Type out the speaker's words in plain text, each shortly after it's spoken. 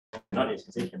Cannot is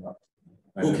cannot.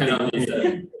 Who cannot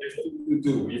listen? There's 2 to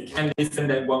 2. You can listen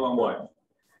that 111.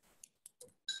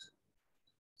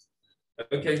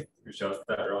 Okay, we shall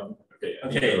start on.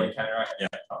 Okay. Yeah.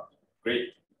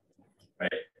 Great.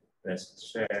 Right. Let's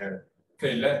share.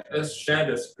 Okay, let us share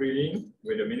the screen.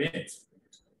 Wait a minute.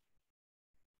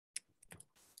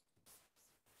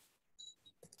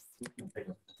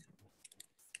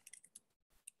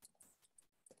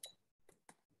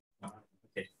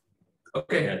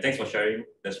 Okay. Yeah, thanks for sharing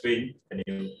the screen.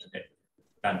 Okay.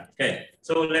 Done. Okay.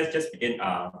 So let's just begin.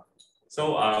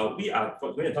 We are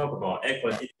going to talk about air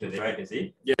quality today, right? You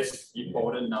see? Yes,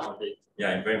 important nowadays.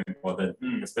 Yeah, very important,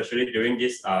 especially during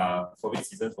this COVID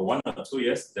season for 1 or 2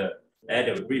 years. The air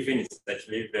that we breathe in is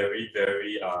actually very,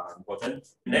 very important.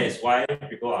 That is why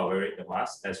people are wearing the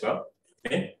mask as well.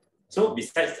 Okay. So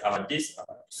besides this,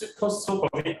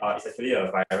 COVID is actually a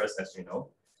virus, as you know.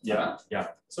 Yeah. Yeah.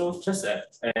 So just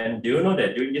and do you know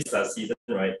that during this season,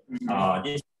 right?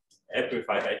 This air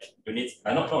purifier units,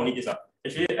 not only this,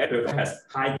 actually air purifier has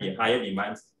higher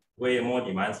demands, way more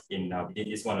demands in within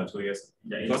this 1 or 2 years.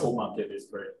 Yeah, in the whole market is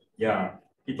great. Yeah,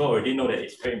 people already know that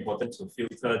it's very important to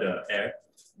filter the air,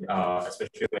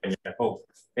 especially when you're at home.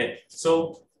 Okay,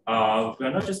 so we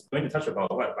are not just going to touch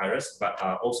about what virus, but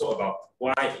also about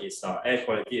why is air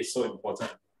quality is so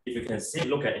important. If you can see,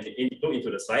 look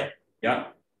into the slide. Yeah,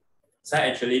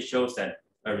 slide actually shows that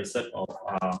a research of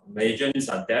Malaysians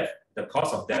death, the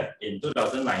cause of death in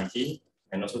 2019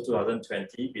 and also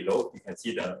 2020 below. You can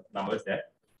see the numbers there.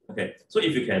 Okay, so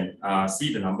if you can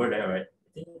see the number there, right? I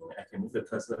think I can move the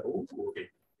cursor. Oh, okay.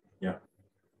 Yeah,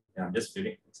 I'm just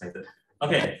feeling excited.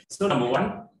 Okay, so number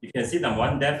 1, you can see number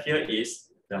 1 death here is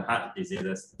the heart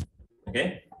diseases.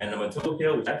 Okay, and number 2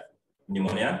 here we have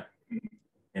pneumonia.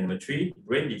 And number 3,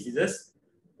 brain diseases.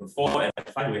 4 and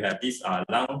 5 we have these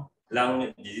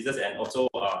lung diseases and also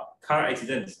car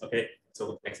accidents. Okay,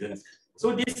 so accidents.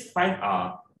 So these 5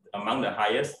 are among the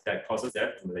highest that causes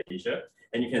death in Malaysia.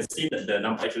 And you can see that the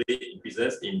number actually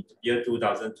increases in year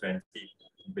 2020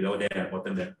 below there,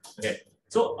 bottom there. Okay,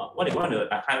 so what I want to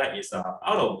highlight is out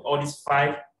of all these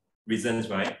 5 reasons,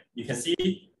 right? You can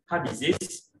see heart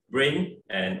disease, brain,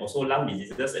 and also lung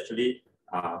diseases actually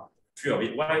 3 of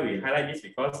it. Why we highlight this?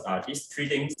 Because these 3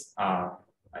 things are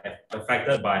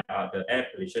affected by the air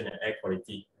pollution and air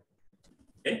quality.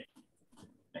 Okay,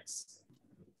 next.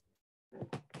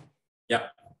 Yeah.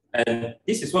 And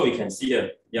this is what we can see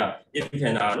here. Yeah, if you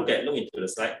can look into the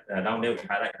slide down there, we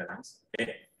highlight the lungs.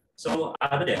 Okay, so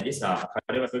other than these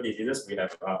cardiovascular diseases, we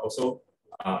have also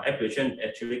air pollution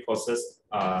actually causes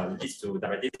leads to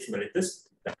diabetes,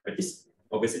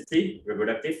 obesity,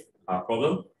 reproductive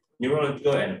problem,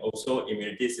 neurological, and also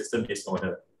immunity system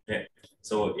disorder. Okay,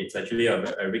 so it's actually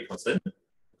a big concern.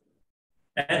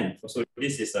 And also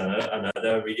this is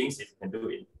another readings if you can do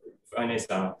it. And it's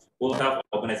World Health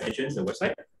Organization's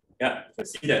website. Yeah, you can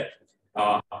see that.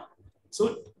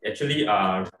 So actually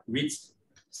reads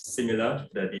similar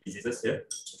the diseases here,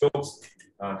 strokes,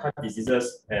 heart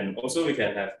diseases, and also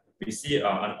we see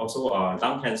also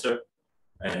lung cancer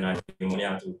and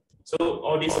pneumonia too. So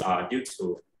all these are due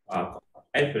to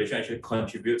air pollution actually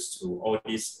contributes to all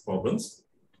these problems.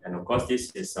 And of course, this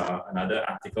is another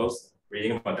articles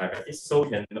reading about diabetes. So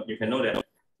you can know that.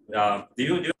 Do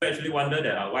you actually wonder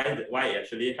that why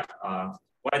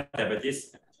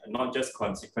diabetes not just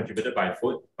contributed by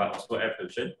food but also air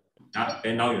pollution?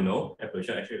 And now you know air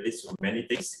pollution actually leads to many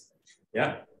things.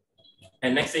 Yeah.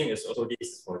 And next thing is also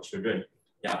this for children.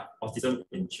 Yeah, autism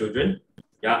in children.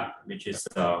 Yeah, which is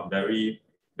very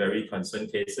very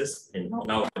concerned cases in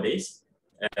nowadays.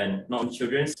 And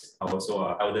non-children are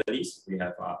also elderly. We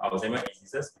have Alzheimer's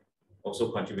diseases, also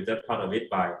contributed part of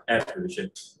it by air pollution.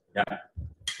 Yeah.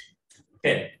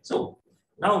 Okay, so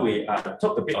now we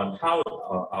talk a bit on how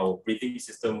our breathing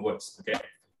system works. Okay,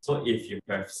 so if you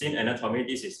have seen anatomy,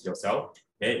 this is yourself.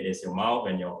 Okay, there's your mouth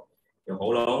and your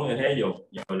holong, okay, your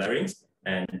larynx,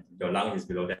 and your lung is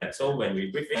below that. So when we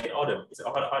breathe in, all the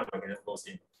organism goes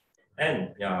in.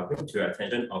 And yeah, bring to your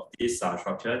attention of this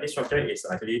structure. This structure is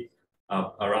actually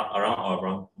around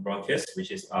our bronchus,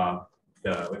 which is the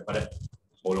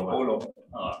holong.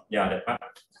 Yeah, that part.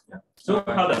 Yeah. So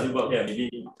how does it work here?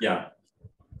 Maybe yeah.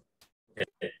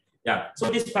 Okay. Yeah. So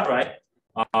this part, right?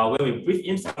 When we breathe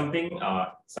in something,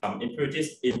 some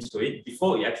impurities into it,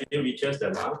 before it actually reaches the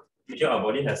lung, our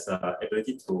body has the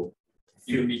ability to.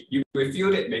 You will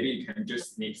feel it. Maybe you can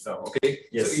just sneeze out. Okay.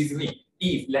 Yes. So easily,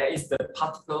 if there is the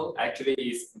particle actually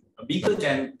is bigger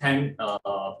than 10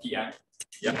 pm,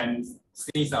 you can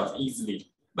sneeze out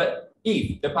easily. But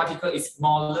if the particle is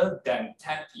smaller than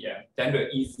 10 pm, then we'll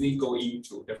easily go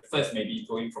into the first, maybe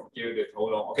going from here to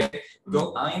holong. Okay,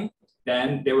 go in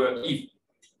then they will, if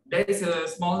there is a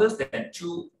smaller than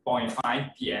 2.5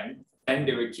 p.m., then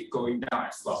they will keep going down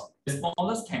as well. The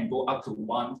smallest can go up to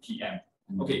 1 p.m.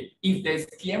 Okay, if there's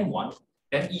PM1,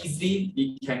 then easily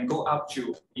it can go up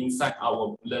to inside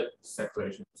our blood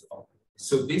circulation as well.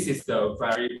 So this is the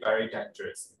very, very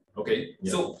dangerous. Okay,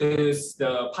 yeah. So there's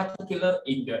the particular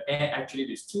in the air, actually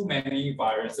there's too many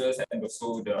viruses and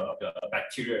also the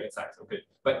bacteria inside. Okay,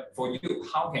 but for you,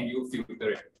 how can you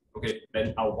filter it? Okay,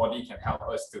 then our body can help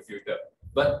us to filter.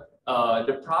 But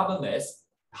the problem is,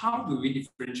 how do we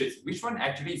differentiate which one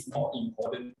actually is more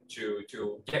important to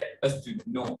get us to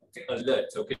know, to alert?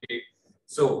 Okay,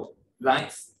 so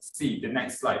let's see the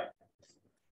next slide.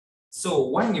 So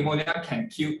why pneumonia can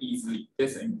kill easily?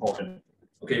 This is important.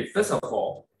 Okay, first of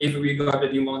all, if we got the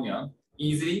pneumonia,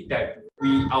 easily that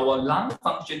our lung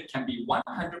function can be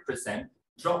 100%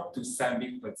 drop to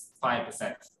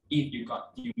 75% if you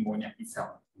got pneumonia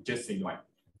itself. Just say one.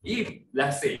 If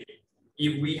let's say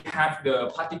if we have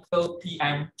the particle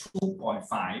PM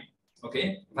 2.5,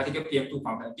 okay, particle PM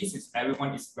 2.5, this is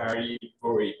everyone is very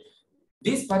worried.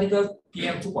 This particle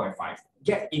PM 2.5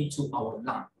 get into our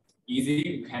lung.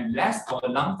 Easily we can less our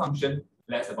lung function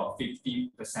less about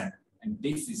 50%. And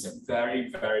this is a very,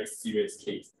 very serious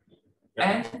case.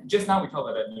 And just now we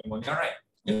talked about the pneumonia, right?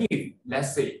 If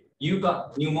let's say you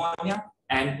got pneumonia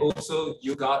and also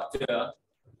you got the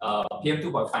PM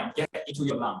 2.5 get into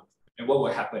your lung, and what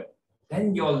will happen?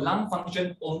 Then your lung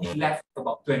function only left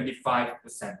about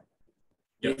 25%.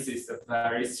 This is a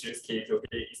very serious case,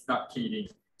 okay? It's not kidding.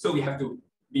 So we have to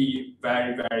be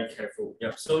very, very careful.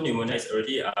 Yeah, so pneumonia is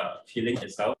already healing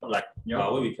itself. Like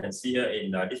what we can see here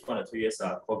in this 1 or 2 years,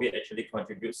 COVID actually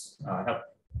contributes,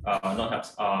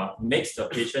 makes the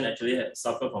patient actually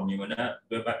suffer from pneumonia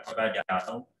whereby their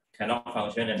lung cannot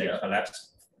function and they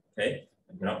collapse. Okay,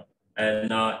 and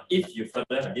if you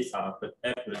further have this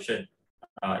air pollution,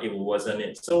 it will worsen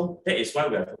it. So that is why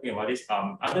we are talking about this.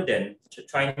 Other than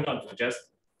trying not to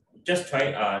just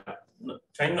try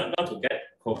trying not to get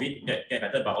COVID get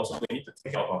better, but also we need to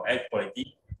take care of our air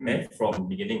quality from the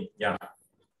beginning. Yeah.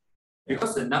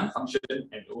 Because the lung function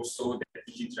and also the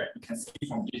disease, right? You can see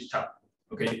from this chart.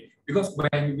 Okay. Because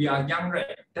when we are young, right,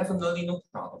 definitely no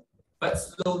problem. But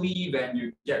slowly when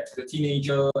you get to the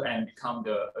teenager and become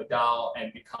the adult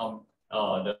and become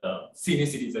the senior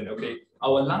citizen, okay,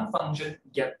 our lung function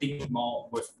getting more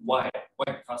worse. Why?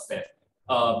 Because that?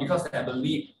 Because I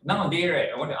believe nowadays, right,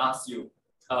 I want to ask you,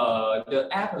 the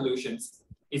air pollution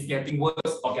is getting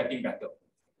worse or getting better?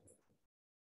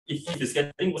 If it's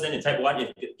getting worse than type 1,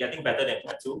 it's getting better than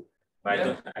type 2,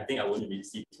 but I think I wouldn't really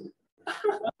see 2.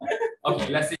 Okay,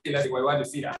 let's see. We want to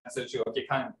see the answer too. Okay,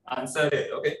 can't answer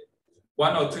it. Okay,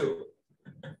 1 or 2.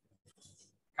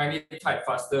 Kindly type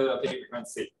faster. Okay, we can't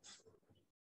see.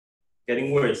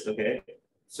 Getting worse. Okay.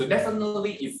 So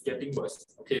definitely it's getting worse.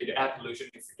 Okay, the air pollution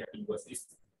is getting worse.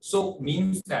 So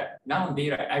means that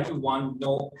nowadays, right, everyone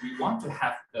know we want to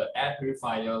have the air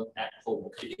purifier at home.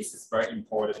 Okay, this is very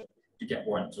important to get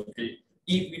one. Okay,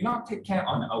 if we not take care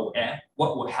on our air,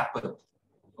 what will happen?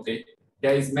 Okay,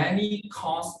 there is many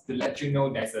cause to let you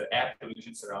know there's an air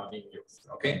pollution surrounding you.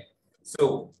 Okay,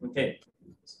 so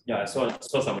yeah, so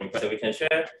some request that we can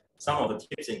share some of the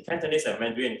tips in Cantonese and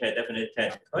Mandarin. Definitely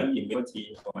can. 可以没问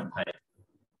题，没问题。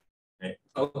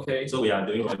Okay, so we are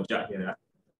doing one job here.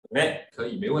 Okay. 可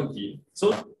以，没问题。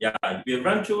So yeah, we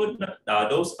run through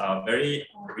those very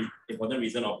important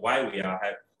reason of why we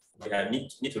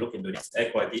need to look into this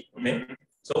air quality. Okay.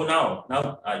 So now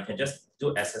you can just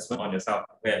do assessment on yourself.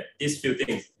 Where these few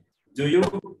things, do you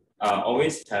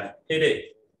always have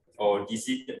headache or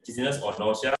dizziness or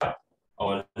nausea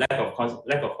or lack of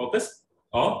focus,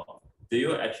 or do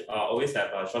you actually always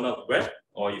have a shortness of breath?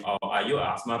 Or are you an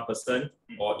asthma person,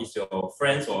 or is your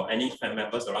friends or any family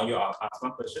members around you are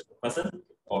asthma person,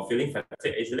 or feeling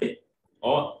fatigued easily?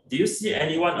 Or do you see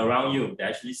anyone around you that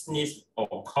actually sneeze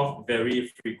or cough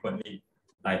very frequently?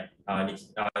 Like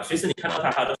随时你看到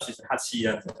他都随时哈气这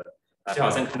样子的，就好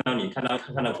像看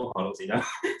到不好的东西这样。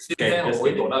现在我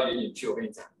会躲到远远去，我跟你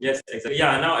讲。Yes, exactly.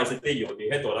 Yeah, now exactly you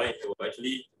会躲到远处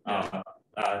actually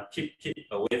keep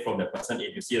away from the person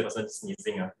if you see the person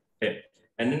sneezing. Okay.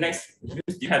 And the next, do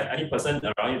you have any person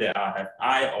around you that have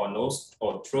eye or nose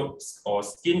or throat or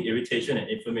skin irritation and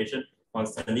inflammation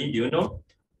constantly? Do you know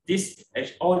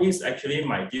all this actually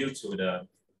might due to the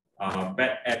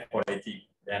bad air quality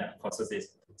that causes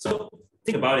this? So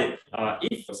think about it.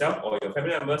 If yourself or your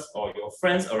family members or your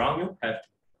friends around you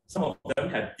some of them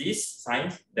have these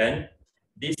signs, then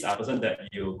these are persons that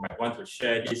you might want to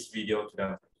share this video to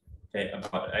them, okay,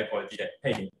 about the air quality, that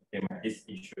hey, they might have this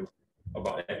issue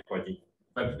about air quality.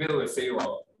 But people will say,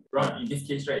 well, Ron, in this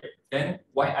case, right? Then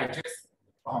why I just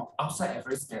outside I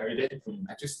very scary, then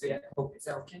I just stay at home. Is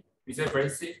that okay? Is that very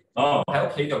safe? Oh,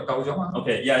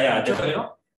 Okay, yeah, definitely.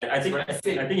 I think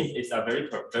it's a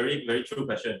very true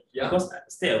question. Yeah. Because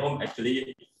stay at home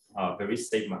actually very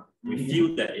safe, We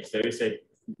feel that it's very safe.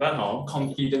 But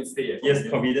confident stay at home. Yes,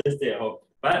 confident stay at home.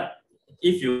 But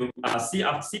if you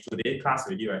see today's class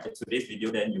already, right? Today's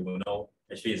video, then you will know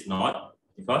actually it's not,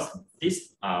 because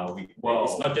this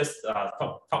it's not just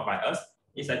taught by us.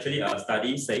 It's actually a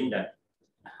study saying that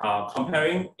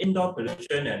comparing indoor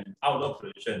pollution and outdoor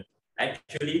pollution,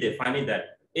 actually they find it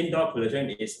that indoor pollution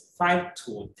is 5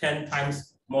 to 10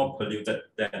 times more polluted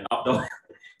than outdoor.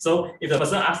 So if the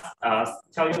person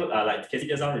tell you like KC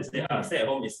just now, stay at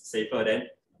home is safer, then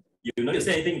you know you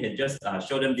say anything, you can just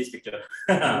show them this picture.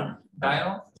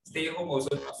 Stay home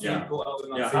also not safe, go out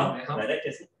not safe. How? Like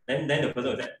that, then the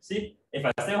person will say, see, if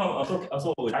I stay home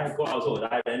also will die, go out also will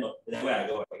die, then where I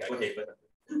go heaven.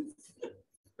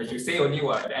 But you say only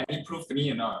what? Any proof to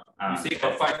me or not? You say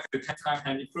for 5 to 10 times,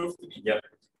 any proof to me? Yep.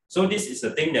 So this is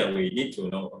the thing that we need to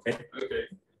know, okay? Okay.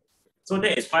 So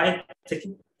that is why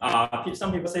taking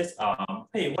some people says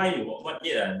hey, why you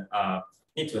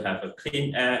need to have a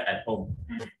clean air at home,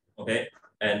 okay?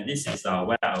 And this is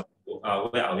where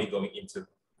are we going into?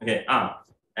 Okay.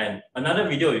 And another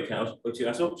video you can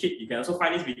also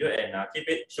find this video and keep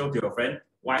it, show to your friend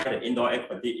why the indoor air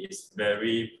quality is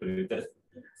very polluted.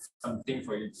 Something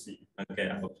for you to see. Okay,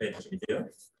 I will play the video.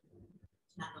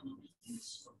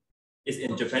 It's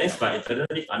in Japanese, but it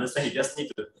doesn't need to understand. You just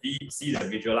need to see the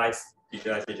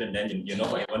visualization, then you know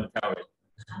what you want to tell it.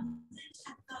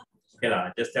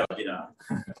 Okay, just tell a bit.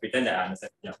 Pretend that I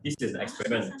understand. Yeah, this is an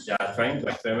experiment. They are trying to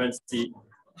experiment, see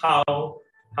how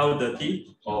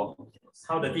dirty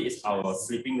is our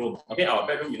sleeping room. Okay, our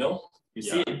bedroom, you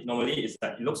see it normally it's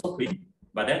like it looks so clean,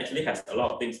 but then actually has a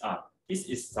lot of things. This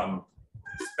is some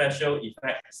special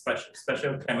effect,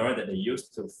 special camera that they use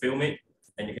to film it,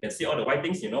 and you can see all the white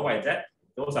things. You know why is that?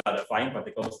 Those are the fine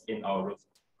particles in our room.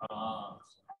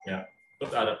 Yeah,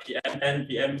 those are the PM10,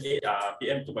 PM8,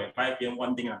 PM2.5,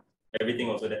 PM1 thing. Everything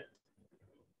also there.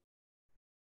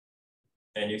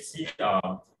 And you see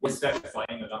what's that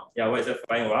flying around? Yeah, what is that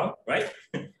flying around, right?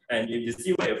 And if you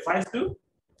see what it flies to,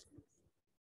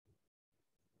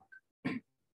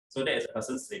 so that is a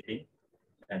person sleeping,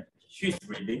 and she's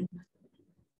breathing,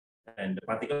 and the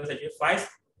particles actually flies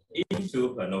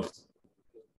into her nose.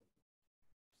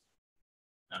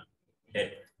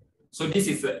 Okay. So this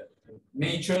is a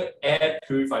nature air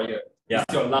purifier. Yeah.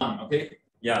 It's your lung, okay?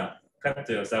 Yeah. Clap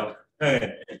to yourself.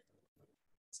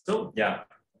 So yeah.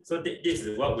 So this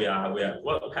is what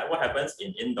what happens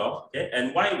in indoor. Okay.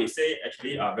 And why we say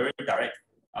actually very direct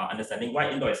understanding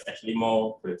why indoor is actually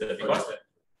more polluted, because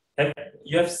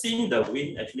you have seen the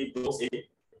wind actually blows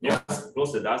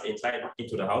blows the dust inside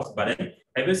into the house, but then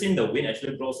have you seen the wind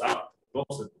actually blows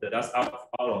the dust out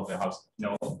of the house?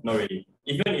 No, not really.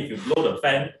 Even if you blow the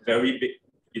fan very big,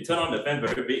 you turn on the fan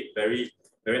very big, very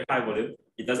high volume,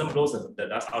 it doesn't blow the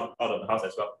dust out of the house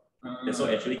as well. So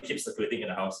it actually keeps circulating in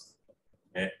the house.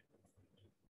 Okay.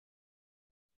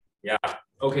 Yeah.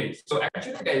 Okay, so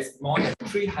actually there is more than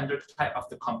 300 types of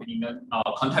the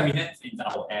contaminants in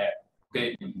our air.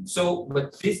 Okay, so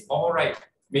with this, all right,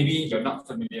 maybe you're not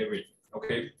familiar with.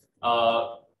 Okay,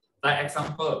 like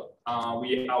example, our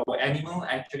animal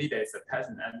actually there's a pest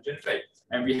and allergens, right?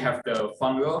 And we have the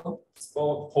fungal,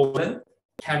 spore, pollen,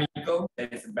 chemical, there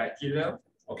is bacteria,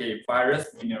 okay,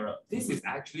 virus, mineral. This is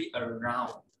actually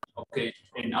around, okay,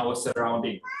 in our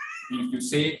surrounding. If you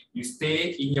say you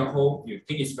stay in your home, you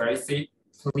think it's very safe,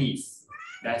 please.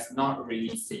 That's not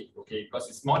really safe, okay? Because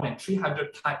it's more than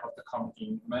 300 types of the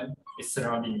contaminant is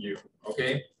surrounding you,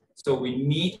 okay? So we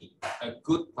need a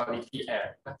good quality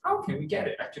air. But how can we get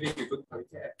it? Actually, a good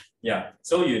quality air. Yeah.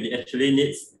 So you actually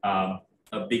need a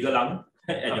bigger lung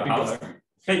at your house.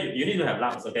 Okay, you need to have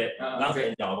lungs, okay? Lungs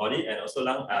in your body and also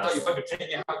lungs. I thought you want to train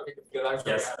me how to make a bigger lungs.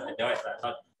 Yes,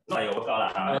 not like a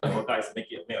workout. Workout is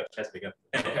make your chest bigger.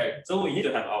 Okay. So we need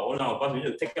to have our own lung. Of course, we need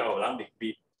to take care of our lung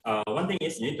big. One thing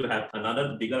is you need to have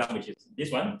another bigger lung, which is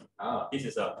this one. This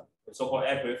is a so-called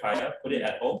air purifier. Put it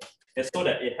at home, and so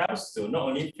that it helps to not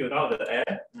only filter out the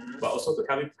air, but also to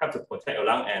help to protect your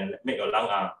lung and make your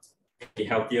lung be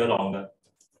healthier longer.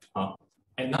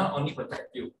 And not only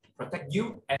protect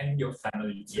you and your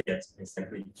family. Yes,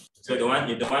 exactly. So you don't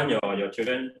want your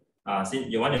children.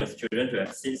 You want your children to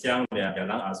have since young their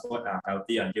lungs are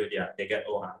healthy until they get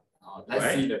old.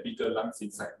 Let's see the bigger lungs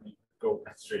inside me. Go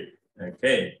straight.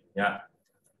 Okay. Yeah.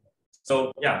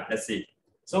 So yeah, let's see.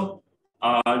 So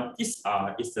this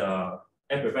is the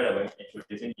air purifier that we're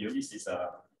introducing to you. This is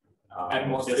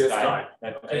atmosphere sky.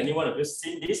 Okay. Anyone of you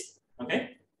seen this?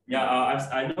 Okay. Yeah,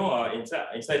 I know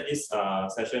inside this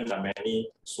session there are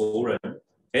many 熟人,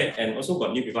 okay, and also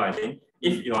got new people. I think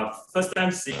if you are first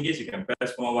time seeing this, you can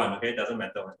press more one. Okay, doesn't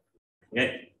matter.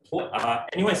 Okay.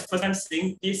 Anyone is first time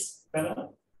seeing this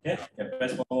panel? Okay, you can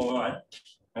press more one.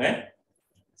 Okay.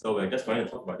 So we're just going to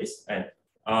talk about this and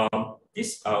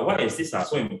this why is this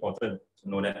so important to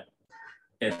know that?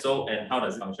 Okay, so and how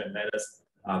does it function? Let us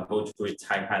go through it.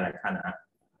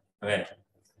 Okay.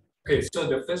 Okay, so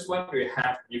the first one we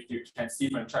have, if you can see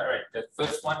from chart, right? The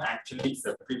first one actually is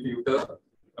a pre-filter.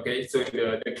 Okay, so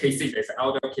the casing is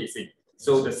outer casing.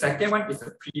 So the second one is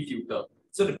a pre-filter.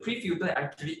 So the pre-filter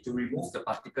actually to remove the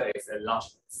particle is a large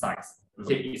size.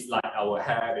 Okay, it's like our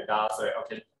hair, the dust, right?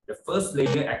 Okay, the first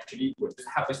layer actually will just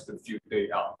help us to filter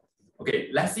it out. Okay,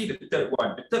 let's see the third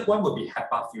one. The third one will be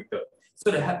HEPA filter. So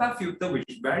the HEPA filter, which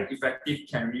is very effective,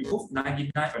 can remove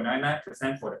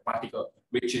 99.99% for the particle,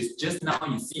 which is just now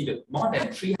you see that more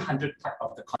than 300 types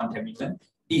of the contaminant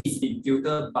is being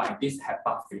filtered by this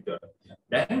HEPA filter.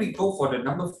 Then we go for the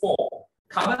number 4.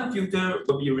 Carbon filter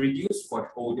will be reduced for the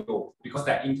odour because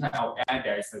that inside our air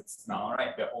there is a smell,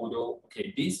 right? The odour.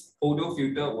 Okay, this odour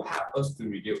filter will help us to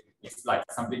reduce. It's like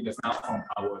something just now from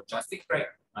our joystick, right?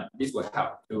 This will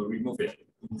help to remove it.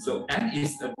 So N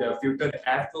is the filter, the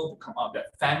airflow to come out. The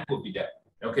fan will be there.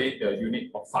 Okay, the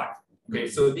unit of 5. Okay,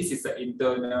 so this is the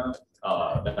internal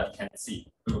that I can see.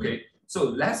 Okay, so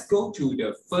let's go to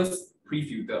the first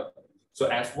pre-filter. So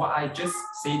as what I just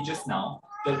said just now,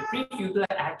 the pre-filter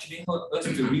actually helps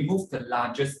us to remove the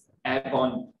largest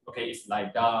airborne. Okay, it's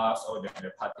like dust or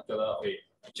the particular. Okay,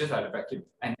 just like the vacuum.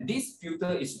 And this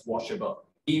filter is washable.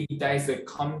 If there is a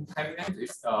contaminant,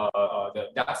 it's the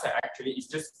dust actually is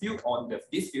just filled on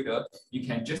this filter, you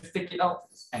can just take it out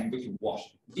and go to wash.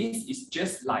 This is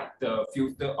just like the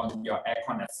filter on your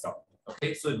aircon itself.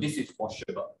 Okay, so this is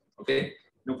washable. Okay,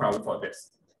 no problem for this.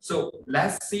 So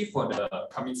let's see for the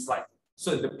coming slide.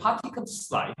 So the particle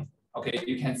slide. Okay,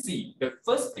 you can see the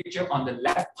first picture on the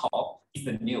left top is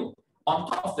the nail. On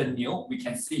top of the nail, we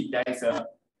can see there is a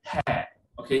hair.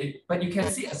 Okay, but you can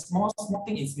see a small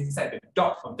thing is inside the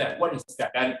dot of that. What is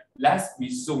that? And let's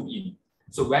zoom in.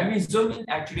 So when we zoom in,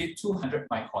 actually 200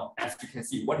 micron, as you can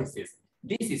see, what is this?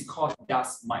 This is called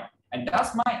dust mite. And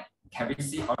dust mite, can we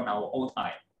see on our own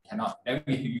eye? Cannot. Then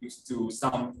we use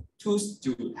some tools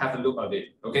to have a look at it.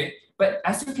 Okay, but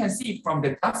as you can see from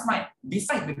the dust mite,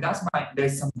 beside the dust mite,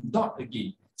 there's some dot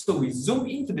again. So we zoom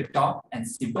into the dot and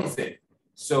see what is it.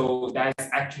 So that's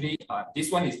actually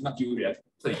this one is not urea,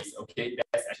 please. Okay,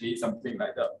 that's actually something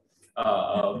like the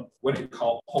what do you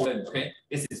call pollen? Okay,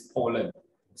 this is pollen.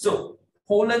 So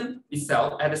pollen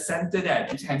itself at the center there,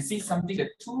 you can see something, the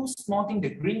two small thing, the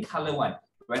green color one.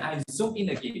 When I zoom in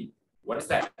again, what is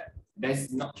that?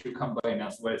 That's not cucumber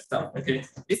enough. What is that? Okay,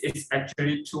 this is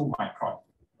actually 2 micron.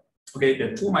 Okay,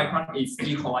 the 2 micron is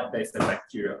E. coli, that is the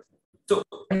bacteria. So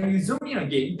when you zoom in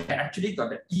again, they actually got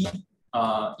the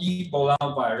Ebola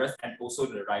virus and also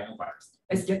the rhinovirus.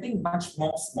 It's getting much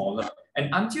more smaller.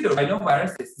 And until the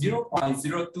rhinovirus is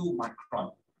 0.02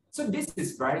 micron. So this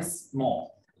is very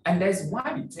small. And that's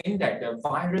why we think that the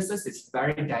viruses is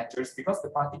very dangerous because the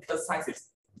particle size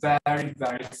is very,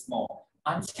 very small.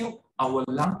 Until our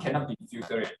lung cannot be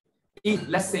filtered. If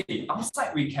let's say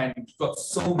outside we can got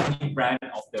so many brand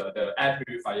of the air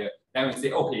purifier, then we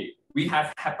say, okay, we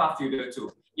have HEPA filter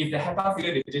too. If the HEPA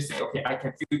filter, they just say, okay, I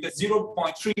can filter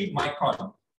 0.3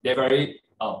 micron. They're very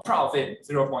proud of it,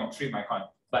 0.3 micron.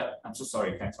 But I'm so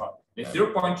sorry, thanks a lot. The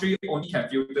 0.3 only can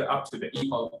filter up to the E.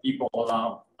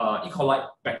 coli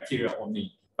bacteria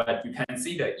only. But you can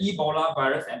see the Ebola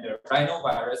virus and the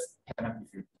rhinovirus cannot be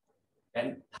filtered.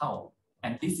 And how?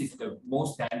 And this is the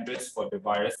most dangerous for the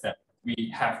virus that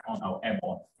we have on our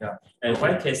airborne. Yeah, and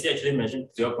why KC actually mentioned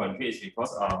 0.3 is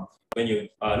because when you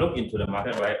look into the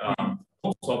market, right,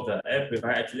 most of the air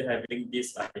purifier actually having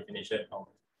this definition of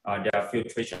their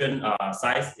filtration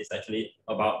size is actually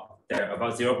about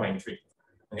 0.3.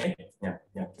 Okay, yeah,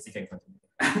 KC can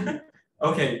continue.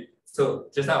 Okay, so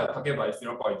just now we're talking about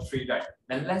 0.3, right?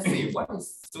 Then let's see what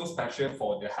is so special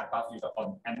for the HEPA filter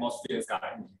on atmosphere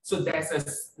sky. So there's a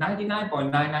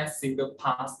 99.99 single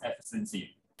pass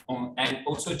efficiency. And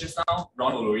also just now,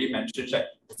 Ron already mentioned that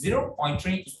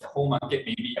 0.3 is the whole market,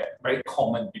 maybe very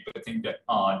common. People think that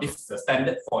this is the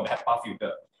standard for the HEPA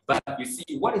filter. But you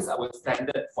see, what is our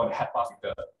standard for the HEPA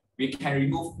filter? We can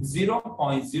remove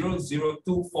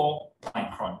 0.0024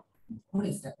 micron. What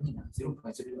is that mean?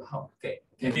 0.0, how? Okay.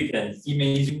 Maybe you can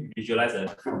imagine, visualize a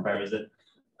comparison.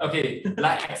 Okay,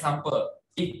 like example,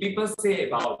 if people say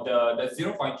about the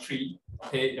 0.3,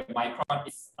 okay, the micron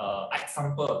is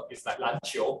example is like 篮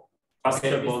球.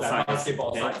 basketball like size.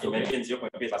 basketball size. Okay. Imagine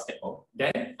 0.3 basketball.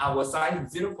 Then our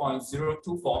size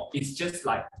 0.024 is just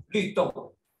like 绿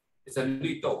豆. It's a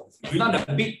绿豆. It's not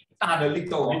a big 大的绿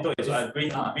豆. 绿豆 is a green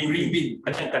bean.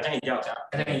 Kacang hijau.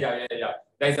 Yeah.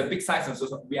 There is a big size also.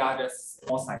 So we are the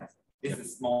small size. This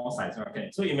is small size. Okay.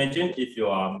 So imagine if you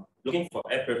are looking for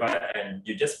air purifier and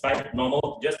you just buy normally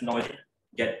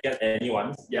get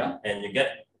anyone. Yeah. And you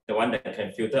get the one that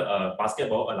can filter a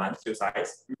basketball, a lunch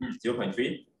size,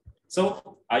 0.3.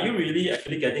 So are you really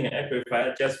actually getting an air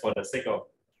purifier just for the sake of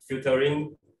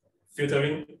filtering,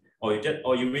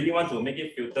 or you really want to make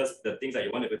it filters the things that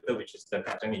you want to filter, which is the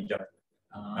kacang hijau?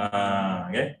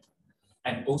 Okay.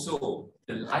 And also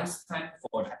the lifespan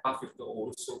for the HEPA filter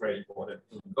also very important,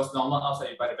 because normal outside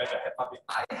you buy the better HEPA filter.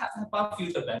 I have HEPA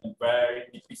filter then very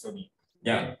decrease only.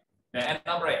 Yeah. Then end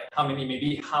up right, how many?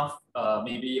 Maybe half.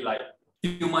 Maybe like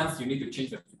few months you need to change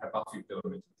the HEPA filter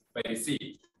already. But you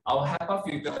see, our HEPA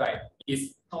filter right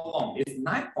is how long? It's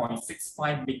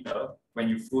 9.65 meter when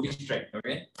you fully straight.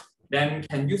 Okay. Then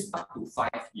can use up to 5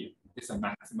 years. This is a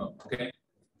maximum. Okay.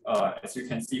 As you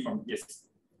can see from this.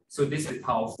 So this is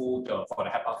powerful for the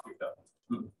HEPA filter.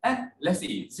 And let's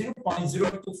see,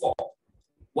 0.024.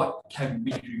 What can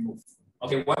we remove?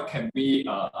 Okay, what can we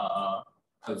how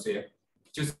to say?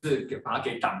 就是把它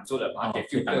给挡住了，把它给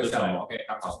filter 下来。OK，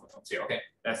 刚好什么东西 ？OK，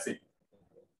 that's it.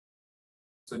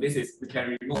 So this is we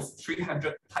can remove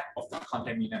 300 type of the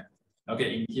contaminant.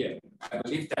 Okay, in here, I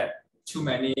believe that too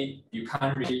many you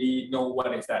can't really know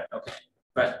what is that. Okay,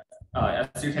 but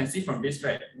as you can see from this,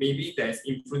 right? Maybe there's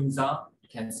influenza.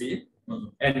 Can see,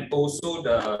 and also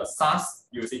the SARS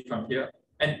you see from here,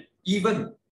 and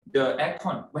even the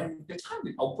aircon. When the time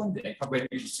we open the aircon, when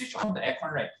you switch on the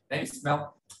aircon, right, then it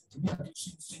smells.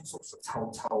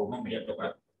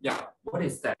 Yeah, what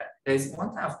is that? There's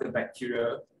one type of the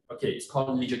bacteria. Okay, it's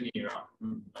called Legionnaires.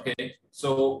 Okay,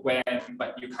 so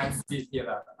but you can't see it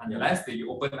here unless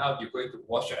you open out, you're going to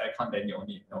wash your aircon, then you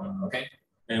only know. Okay.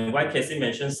 And why KC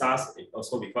mentioned SARS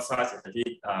also because SARS is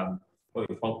actually what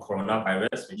we call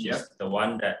coronavirus, which is the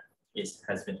one that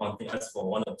has been haunting us for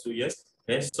 1 or 2 years.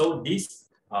 Okay, so this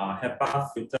HEPA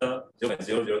filter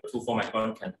 0.0024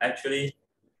 micron can actually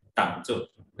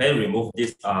remove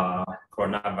this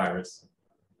coronavirus.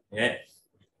 Okay,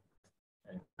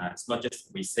 and, it's not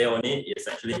just we say on it; it's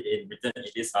actually in written.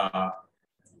 It is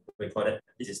we call it.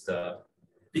 This is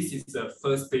the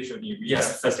first page only.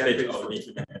 Yes, first page only.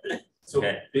 So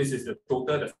this is the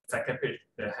total, the second page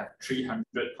that have 300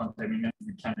 contaminants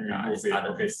we can remove it.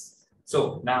 Okay.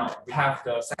 So now we have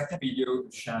the second video to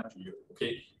share to you.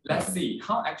 Okay. Let's see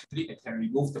how actually it can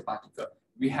remove the particle.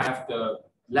 We have the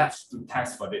labs to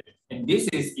test for it. And this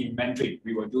is in Mandarin.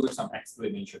 We will do some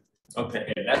explanation.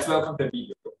 Okay. Let's welcome the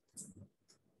video.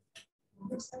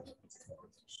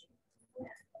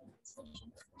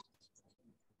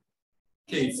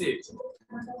 Okay, see.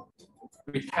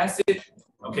 We test it.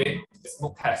 Okay, the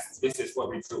smoke test. This is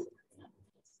what we do.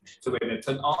 So when they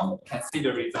turn on, you can see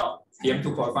the result.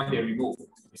 PM2.5 they remove.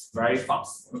 It's very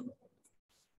fast.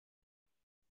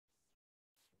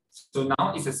 So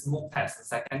now it's a smoke test, the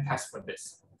second test for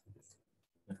this.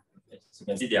 So you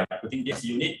can see they are putting this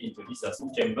unit into this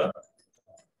smoke chamber.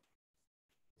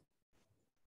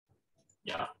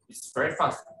 Yeah, it's very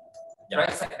fast. Yeah.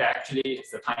 Right side actually it's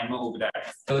the timer over there.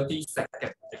 30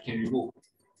 seconds they can remove.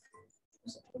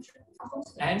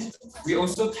 And we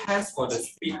also test for the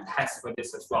speed test for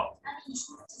this as well.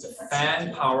 The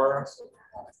fan power.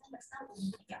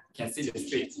 Yeah, you can see the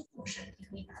speed.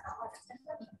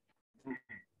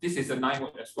 This is a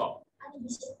 9-volt as well.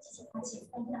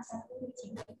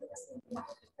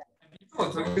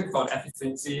 Before talking about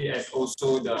efficiency and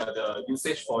also the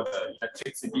usage for the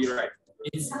electricity, right?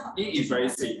 It is very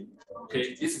safe.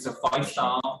 Okay, this is a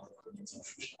 5-star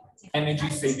energy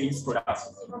savings product.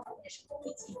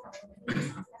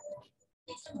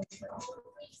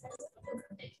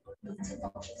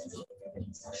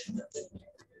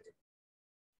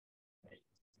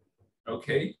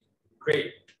 Okay,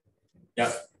 great.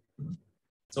 Yeah.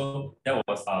 So that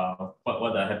was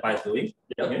what the HEPA is doing.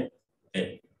 Yeah.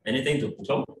 Okay. Anything to push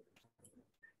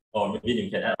or maybe you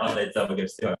can add on later. We can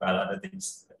still have other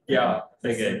things. Yeah.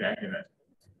 Okay.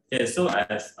 Okay. So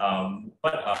as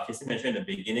what KC mentioned in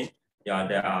the beginning, yeah,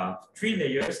 there are 3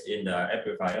 layers in the air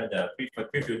purifier: the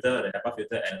pre-filter, the HEPA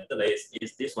filter, and the layer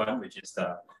is this one, which is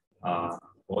the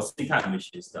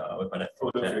which is the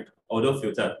odour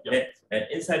filter. Okay. And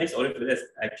inside this odour filter is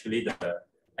actually the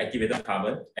activated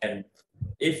carbon. And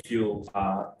if you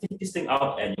take this thing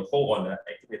out and you hold on the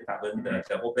activated carbon,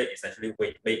 the whole plate is actually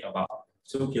weigh about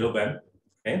 2 kilograms.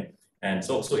 Okay. And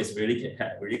so it's really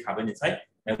carbon inside.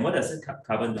 And what does this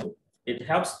carbon do? It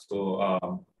helps to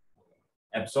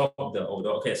absorb the odor.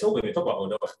 Okay, so when we talk about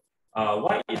odor,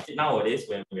 why is it nowadays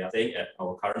when we are staying at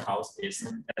our current house is,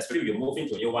 especially you move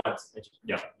into new ones,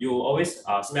 yeah, you always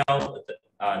smell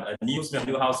a new smell,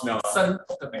 new house smell. Sun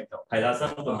tomato.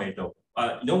 Sun tomato.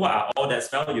 You know what are all that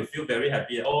smell? You feel very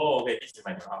happy. Oh, okay, this is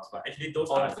my new house. But actually, those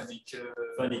are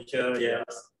furniture,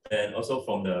 yes, and also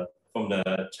from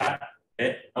the chat.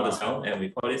 Okay, all the smell, and we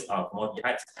call this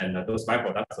formaldehydes, and those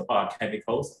byproducts of our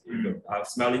chemicals are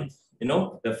smelling. You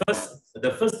know, the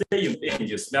first day you in,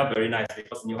 you smell very nice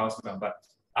because new house smell. But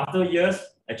after years,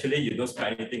 actually you don't smell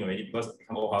anything already because it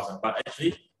become old house. But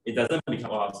actually, it doesn't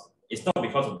become old house. It's not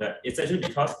because of that. It's actually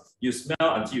because you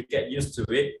smell until you get used to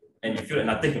it and you feel like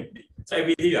nothing. So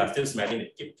every day you are still smelling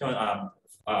it, keep on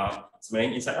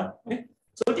smelling inside out. Okay.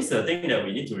 So this is the thing that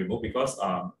we need to remove because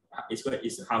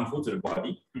it's harmful to the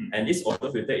body, and this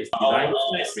odor filter is designed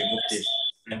to remove this.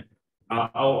 And our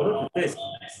odor filter is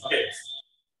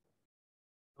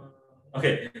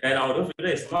and our odor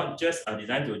filter is not just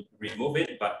designed to remove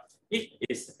it, but it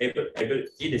is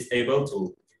able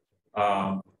to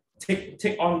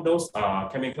take on those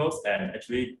chemicals and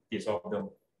actually dissolve them,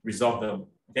 resolve them.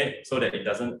 Okay, so that it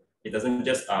doesn't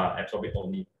just absorb it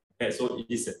only. Okay, so it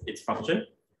is its function.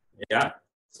 Yeah,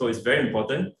 so it's very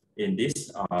important in this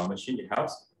machine. It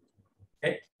helps.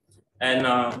 Okay, and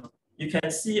you can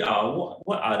see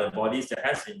what are the bodies that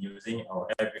has been using our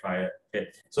air purifier. Okay,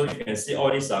 so you can see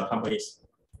all these companies.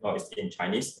 Well, it's in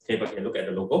Chinese. Okay, but you can look at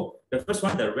the logo. The first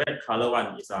one, the red color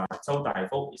one, is Zhou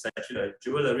Daifou. It's actually a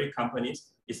jewelry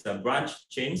companies. It's a branch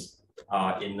chains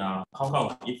in Hong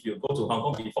Kong. If you go to Hong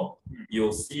Kong before,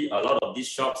 you'll see a lot of these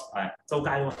shops. Zhou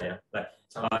Gai one there, like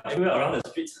everywhere around the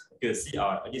streets, you see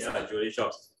these jewelry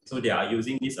shops. So they are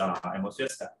using this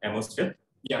atmosphere.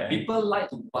 Yeah, people like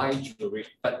to buy jewelry,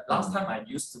 but last time I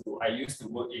used to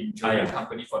work in jewelry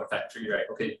company for the factory, right?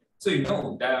 Okay, so you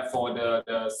know that for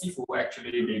the seafood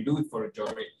actually they do it for the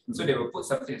jewelry, so they will put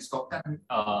something it's called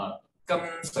金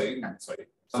水銀水.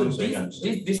 So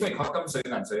this way called 金水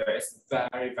銀水, right? It's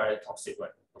very toxic,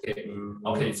 right? Okay,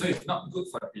 okay, so it's not good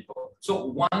for the people. So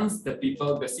once the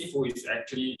seafood is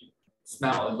actually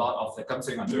smell a lot of the 金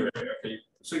水銀水, okay,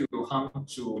 so you will harm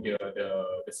to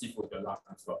the seafood, the lung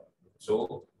as well.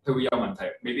 So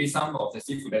maybe some of the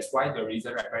seafood, that's why the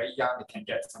reason, right, very young, they can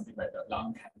get something like the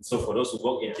lung cancer. So for those who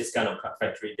work in this kind of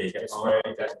factory, they get very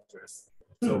dangerous.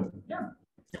 So yeah.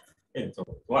 So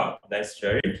wow, that's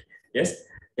very yes.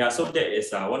 Yeah, so that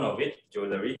is one of it,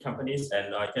 jewelry companies,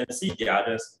 and I can see the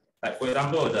others. Like for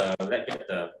example, let's get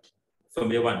the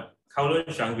familiar one,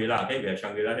 Kowloon Shangri-La. Okay, we have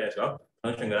Shangri-La here as well.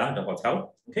 Shangri-La, the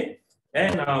hotel. Okay,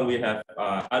 and we have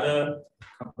other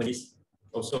companies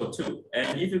also too.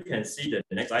 And if you can see the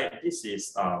next slide, this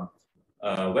is a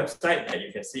website that you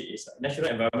can see is National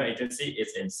Environment Agency.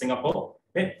 It's in Singapore.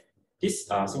 Okay, this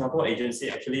Singapore agency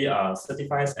actually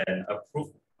certifies and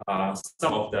approves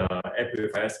some of the air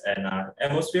purifiers, and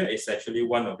atmosphere is actually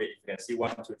one of it. You can see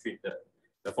 1, 2, 3,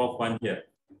 the fourth one here.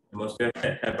 Atmosphere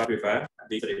air purifier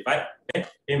being certified. Okay,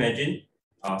 imagine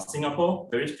Singapore,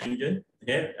 very stringent.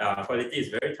 Okay, quality is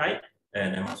very tight,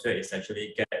 and atmosphere is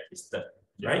actually get tested.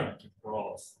 Right? Of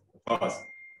course.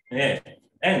 Okay.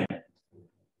 And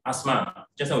asthma.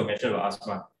 Just now we mentioned about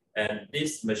asthma. And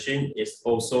this machine is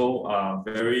also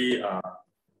very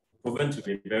proven to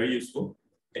be very useful.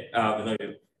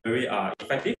 Very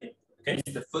effective. Okay.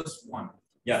 It's the first one.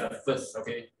 Yeah. The first.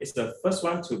 Okay. It's the first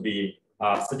one to be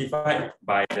certified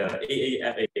by the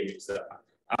AAFA. It's the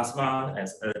asthma and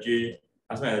allergy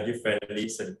friendly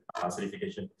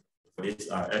certification for this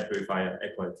air purifier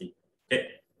air quality.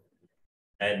 Okay.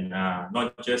 And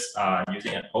not just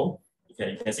using at home.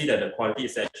 You can see that the quality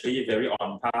is actually very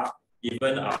on par.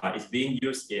 Even it's being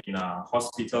used in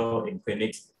hospital, in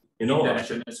clinics, you know,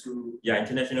 international schools. Yeah,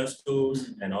 international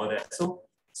schools and all that. So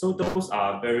those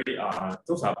are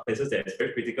places that is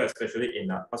very critical, especially in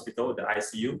hospital, the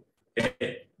ICU.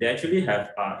 They actually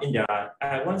have in their.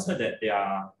 I once heard that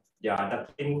their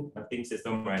ducting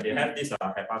system, right? They have this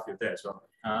HEPA filter as well,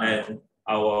 and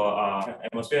our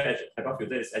atmosphere HEPA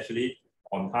filter is actually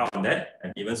on par on that,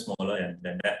 and even smaller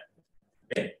than that.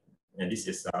 Okay, and this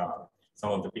is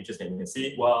some of the pictures that you can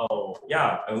see. Wow,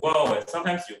 yeah, and wow, and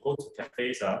sometimes you go to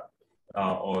cafes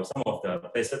or some of the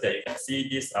places that you can see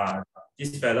this air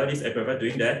purifier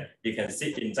doing that, you can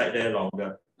sit inside there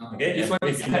longer. Okay, this one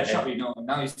is pet shop, you know.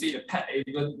 Now you see the pet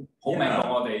even home and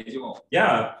all day.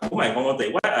 Yeah, home and all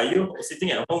day. Why are you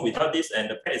sitting at home without this and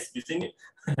the pet is using it?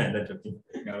 No joking.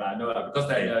 No, because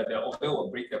the odor will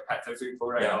break the pet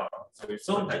right? Yeah.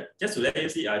 So just to let you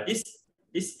see,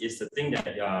 this is the thing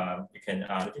that you can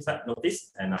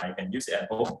notice, and I can use it at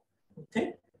home.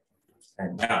 Okay.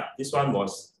 And yeah, this one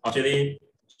was actually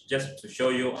just to show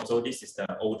you also, this is the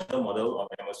older model of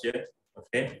atmosphere.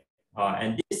 Okay,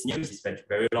 and this news is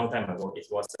very long time ago. It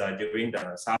was during the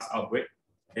SARS outbreak.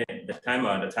 Okay, the time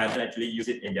the Thailand actually used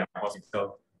it in their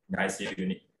hospital, the ICU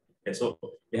unit. Okay, so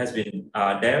it has been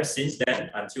there since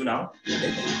then until now.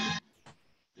 Okay.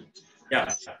 Yeah,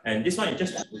 and this one is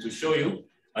just to show you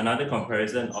another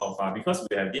comparison of because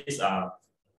we have this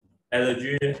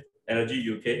allergy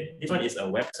UK. This one is a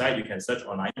website you can search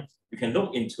online. You can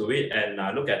look into it and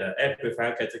look at the air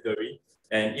purifier category,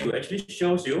 and it will actually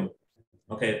shows you,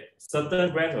 okay,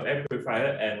 certain brands of air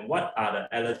purifier and what are the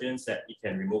allergens that it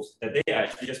can remove. That day I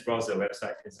actually just browsed the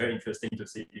website. It's very interesting to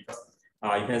see because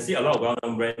you can see a lot of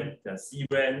well-known brands, the C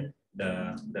brand,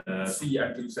 the C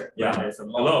and yeah,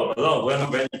 a lot of well-known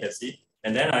brands you can see,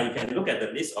 and then you can look at the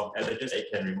list of allergens that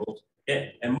it can remove.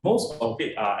 Okay, and most of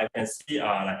it I can see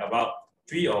like about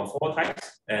 3 or 4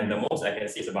 types, and the most I can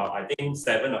see is about, I think,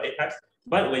 7 or 8 types.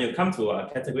 But when you come to a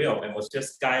category of atmosphere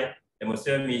sky,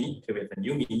 atmosphere mini, okay, we have a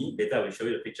new mini, later I will show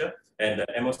you the picture, and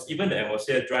even the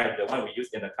atmosphere drive, the one we use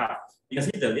in the car, you can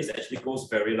see the list actually goes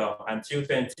very long, until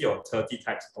 20 or 30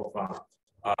 types of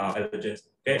allergens.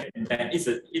 Okay, and it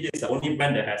is the only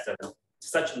brand that has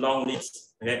such long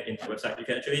list, okay, in the website. You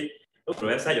can actually look at the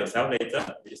website yourself later,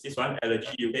 which is this one,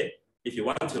 Allergy UK. If you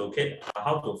want to locate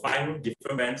how to find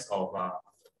different brands of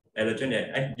allergen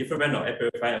and different brand of air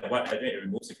purifier and what allergen it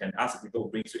removes, you can ask the people who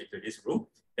brings you into this room.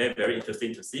 Okay, very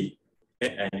interesting to see.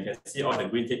 Okay, and you can see all the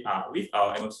green tape are with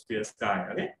our atmosphere sky.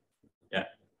 Okay, yeah.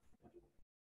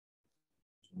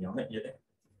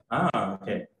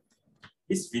 Okay.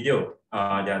 This video,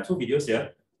 there are 2 videos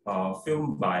here,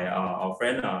 filmed by our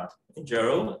friend, I think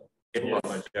Gerald.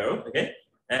 Gerald. Okay.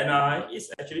 And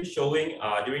it's actually showing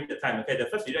during the time. Okay, the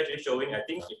first video actually showing, I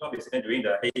think, if not mistaken, during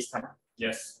the haze time.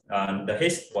 Yes. The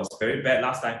haze was very bad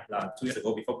last time, 2 years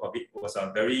ago before COVID. It was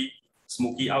very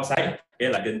smoky outside. Okay,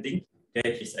 like Genting.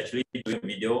 Okay, he's actually doing a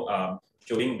video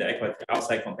showing the air quality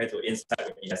outside compared to inside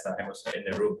when he has the atmosphere in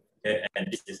the room. Okay,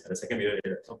 and this is the second video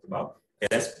that I talked about. Okay,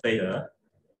 let's play the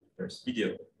first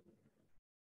video.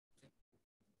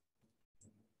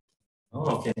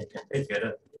 Oh, okay, we can play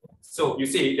together. So you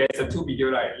see, there's a 2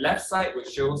 video, right? Left side which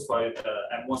shows for the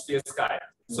atmosphere sky.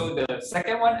 So the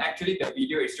second one, actually, the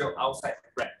video is shown outside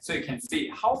brand. So you can see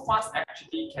how fast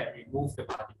actually can remove the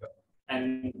particle.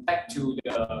 And back to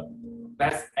the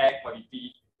best air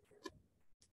quality.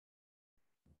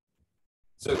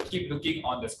 So keep looking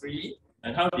on the screen.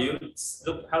 And how do you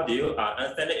look? How do you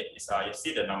understand it? It's, you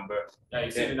see the number. Yeah,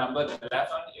 you see the number. The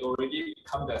left one, it already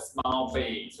become the small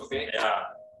phase. Okay. Yeah.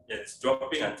 It's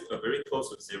dropping until very close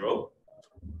to 0.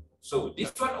 So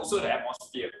this one also the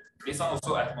atmosphere. This one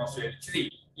also atmosphere. Actually,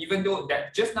 even though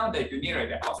that just now the unit, right,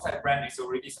 the outside brand is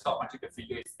already stopped until the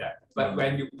figure is there. But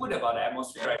when you put about the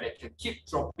atmosphere, right, they can keep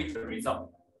dropping the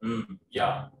result.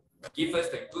 Yeah, give us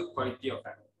the good quality of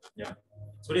that. Yeah.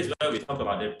 So this is where we talk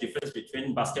about the difference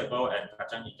between basketball and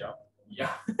kacang hijau.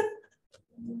 Yeah.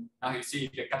 Now you see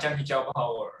the kacang hijau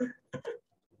power.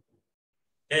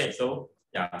 Okay, so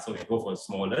yeah, so we go for the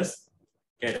smallest.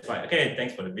 Okay, that's right. Okay,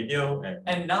 thanks for the video.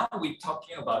 And now we're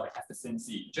talking about the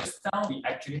efficiency. Just now we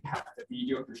actually have the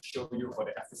video to show you for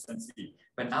the efficiency,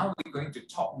 but now we're going to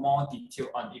talk more detail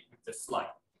on it with the slide.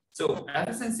 So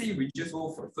efficiency, we just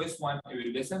go for the first one.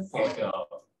 We listen for the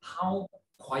how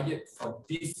quiet for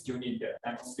this unit, the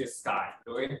atmosphere sky.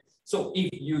 Okay, so if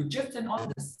you just turn on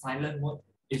the silent mode,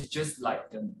 it's just like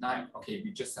the night. Okay,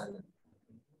 we just silent.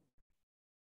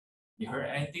 You heard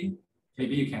anything?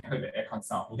 Maybe you can hear the aircon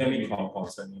sound.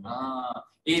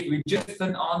 If we just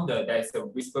turn on there's a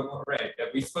whisper mode, right? The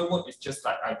whisper mode is just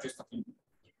like I'm just talking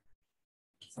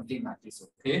something like this,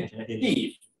 okay?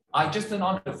 If I just turn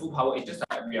on the full power, it's just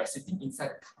like we are sitting inside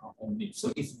the car only.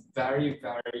 So it's very,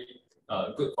 very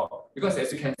good for, because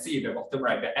as you can see in the bottom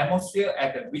right, the atmosphere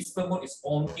at the whisper mode is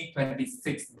only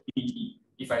 26 dB.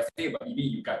 If I say about dB,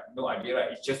 you got no idea,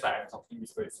 right? It's just like I'm talking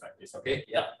whisper, it's like this, okay?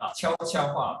 Yeah. 悄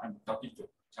悄话, I'm talking to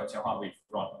悄悄话 with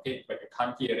Ron, okay? But you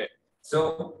can't hear it.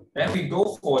 So then we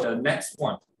go for the next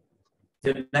one.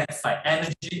 The next slide,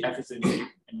 energy efficiency.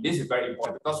 And this is very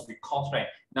important because we cost, right?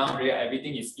 Now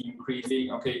everything is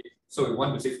increasing, okay? So we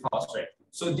want to save cost, right?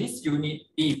 So this unit,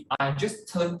 if I just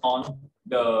turn on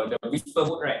the whisper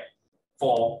mode, right?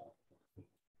 For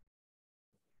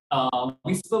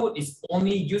whisper mode is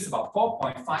only used about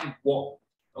 4.5 watt,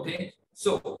 okay?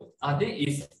 So this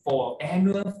is for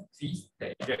annual fees,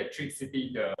 the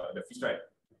electricity, the fees, right?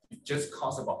 It just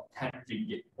costs about 10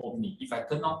 ringgit only. If I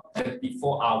turn on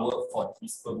 24 hours for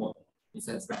whisper mode, it's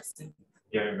expensive.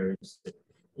 Yeah, very expensive.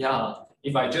 Yeah.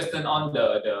 If I just turn on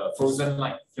the frozen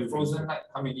light,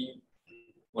 how many?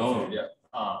 Oh, yeah.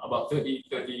 About 30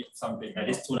 something. At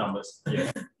least 2 numbers.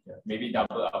 Yeah. maybe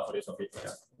double up for this. Okay,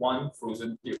 one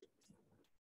frozen tube.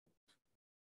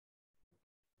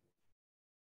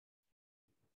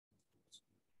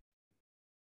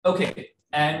 Okay,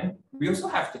 and we also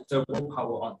have the turbo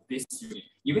power on this unit.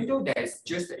 Even though there's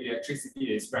just the electricity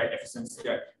that is very efficient,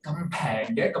 right? 咁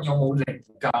平嘅，咁有冇力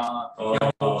㗎？有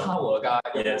冇 power 㗎？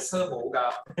有冇 turbo 㗎？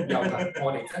有㗎，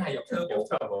我哋真係有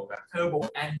turbo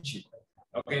engine.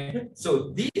 Okay,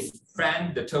 so this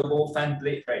fan, the turbo fan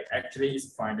blade, right, actually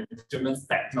is from the German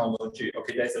technology.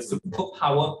 Okay, there's a super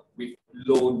power with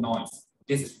low noise.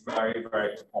 This is very,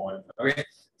 very important. Okay,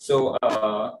 so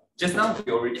just now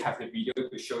we already have the video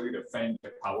to show you the fan,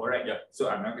 the power, right? Yeah. So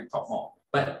I'm not going to talk more.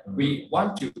 But we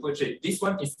want to put it. This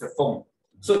one is the phone.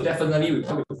 So definitely we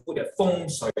want to put the phone.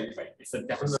 Sorry, right? It's the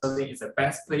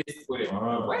best place to put it.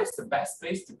 Where is the best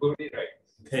place to put it, right?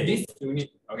 Okay. This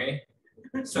unit. Okay.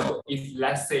 So if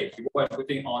let's say we were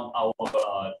putting on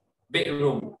our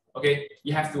bedroom, okay,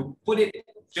 you have to put it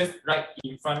just right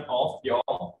in front of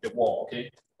the wall,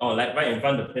 okay? Oh, like right in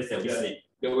front of the place that we sleep.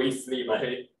 The way sleep,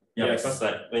 okay? Yeah, yes. Because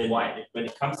like when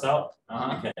it comes out,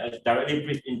 you can directly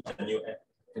breathe into the new air.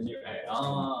 The new air.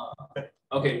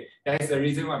 Okay, that is the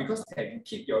reason why, because you can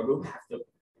keep your room have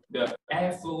the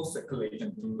airflow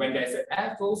circulation. When there's an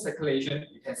airflow circulation,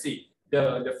 you can see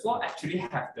the floor actually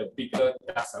have the bigger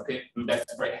dust, okay?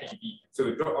 That's very heavy. So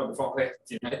we drop on the floor, okay?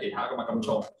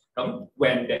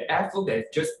 When the airflow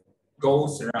that just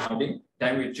goes surrounding,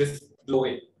 then we just blow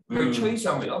it. 佢吹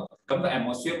上嚟咯，咁個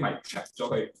atmosphere 咪 trap 咗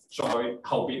佢，再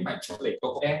後邊咪出嚟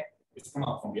嗰個 air is come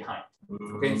out from behind.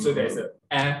 Okay, so there's a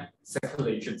air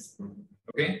circulation.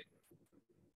 Okay,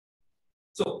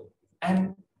 so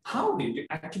and how did you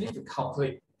actually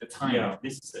calculate the time? Yeah,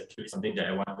 this is actually something that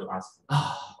I want to ask.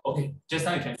 Okay, just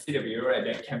now you can see the video, right?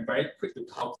 That can very quick to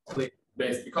calculate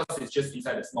this because it's just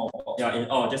inside the small box.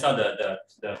 Yeah, just now the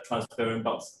transparent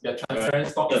box. The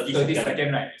transparent box is 30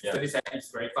 seconds, right? Yeah. 30 seconds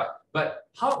is very fast. But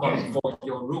how about for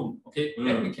your room? Okay,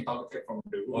 then we can calculate from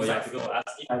the room. Yeah, people ask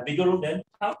if I have bigger room, then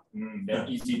how? Then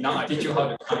easy. Now I teach you how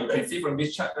to count. You can see from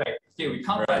this chart, right? Okay, we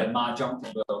count by the mahjong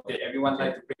table. Okay, everyone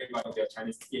like to play one of their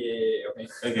Chinese game.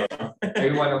 Okay.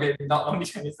 Everyone, okay, not only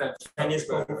Chinese, Chinese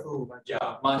people.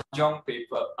 Yeah, mahjong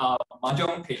paper.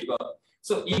 Mahjong paper.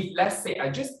 So if let's say I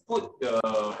just put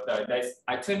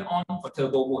I turn on for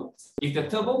turbo mode. If the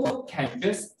turbo mode can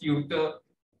just filter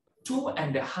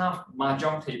 2.5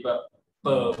 mahjong table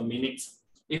per minute.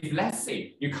 If let's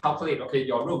say you calculate, okay,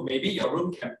 maybe your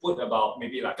room can put about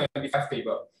maybe like 25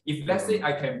 table. If let's say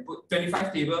I can put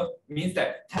 25 table, means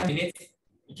that 10 minutes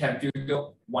you can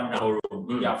filter one round.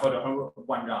 Yeah, for the whole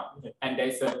one round. And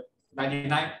there's a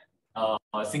 99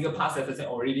 single pass SSL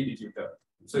already be filtered.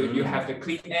 So you have the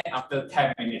clean air after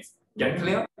 10 minutes. Get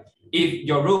clear? If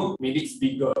your room maybe it's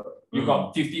bigger, you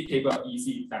got 50 table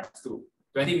easy times 2.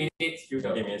 20 minutes filter.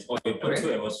 20 minutes. Oh, you put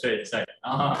 2 atmosphere inside.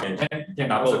 Okay. Then you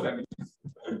can also 10 minutes.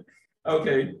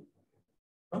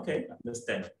 Okay,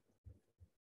 understand.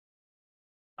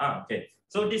 Okay.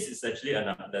 So this is actually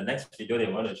the next video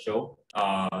they want to show.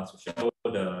 To show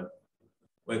the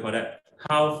what you call that,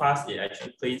 how fast it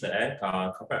actually cleans the air.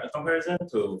 Comparison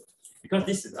to, because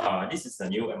this is a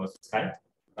new atmosphere.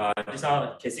 This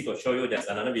how KC will show you. There's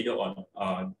another video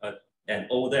on an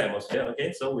older atmosphere.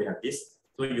 Okay, so we have these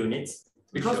 2 units.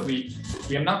 Because we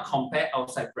have not compared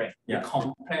outside brand, we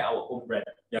compare our own brand.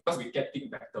 Yeah, because we get it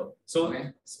better. So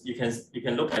you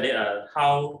can look at it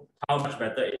how much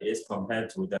better it is compared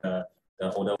to the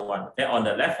older one. Okay, on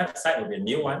the left hand side will be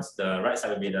new ones, the right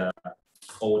side will be the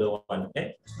older one.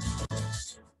 Okay.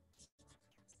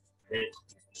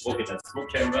 Both in the smoke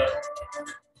chamber.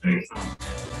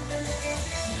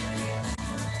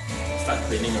 Start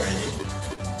cleaning already.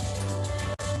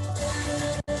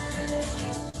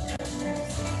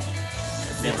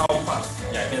 See how fast?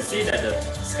 Yeah, you can see that the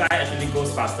sky actually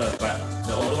goes faster, but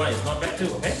the older one is not bad too.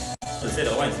 Okay, so say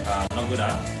the old one is not good.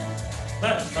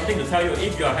 But something to tell you,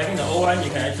 if you are having the old one,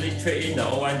 you can actually trade in the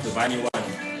old one to buy new one,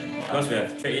 because we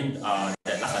have trade in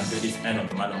that lasts until this end of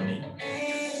the month only.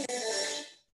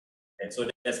 Okay, so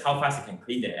that's how fast you can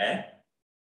clean the air.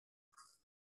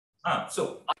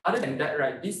 So other than that,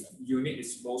 right, this unit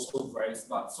is also very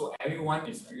smart. So everyone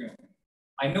is,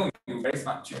 I know you're very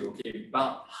smart too, okay,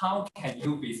 but how can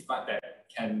you be smart that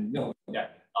can know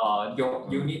that your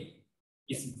unit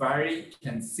is very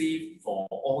safe for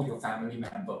all your family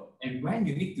members? And when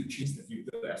you need to change the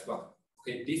filter as well,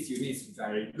 okay, this unit is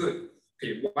very good.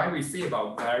 Okay, why we say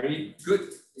about very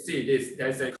good? You see this,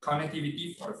 there's a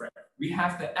connectivity for the friend. We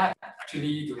have the app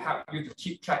actually to help you to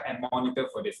keep track and monitor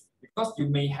for this, because you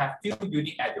may have few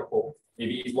units at your home.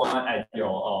 Maybe it's one at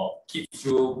your kids'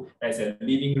 room, there's a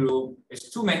living room, there's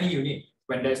too many units.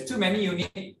 When there's too many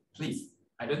units, please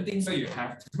I don't think so. You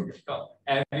have to record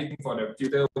everything for the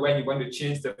filter when you want to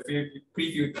change the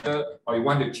pre-filter or you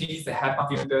want to change the HEPA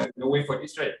filter. No way for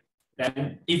this, right?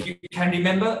 Then if you can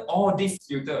remember all this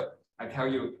filter, I tell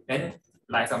you, then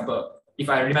like example, if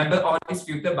I remember all this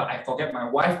filter but I forget my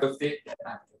wife's birthday, then I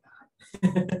have to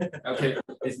die. Okay,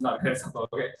 it's not example.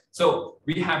 Okay, so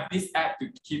we have this app to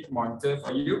keep monitor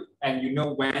for you, and you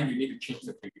know when you need to change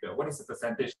the filter. What is the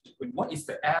percentage? What is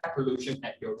the air pollution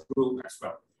at your room as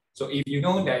well? So if you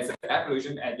know there's an air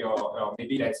pollution at your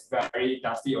maybe that's very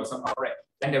dusty or somehow, right?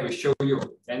 Then they will show you.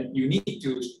 Then you need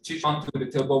to switch on to the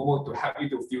turbo mode to help you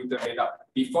to filter it out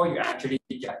before you actually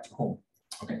get home.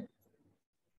 Okay.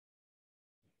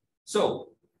 So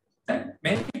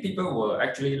many people will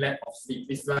actually lack of sleep.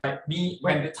 It's like me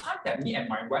when the time that me and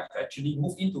my wife actually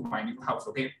move into my new house.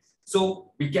 Okay,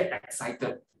 so we get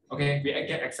excited. Okay, we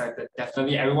get excited.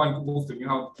 Definitely, everyone who moves to new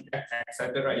house get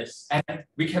excited, right? Yes. And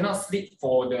we cannot sleep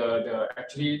for the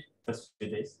actually first few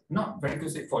days. Not very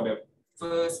good sleep for the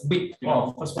first week.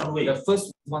 First 1 week. The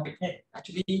first 1 week.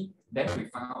 Actually, then we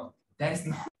found out that's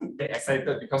not that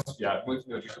excited because we are moving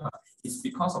to a new house. It's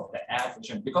because of the air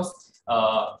pollution. Because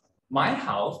my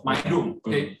house, my room,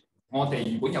 okay. 我哋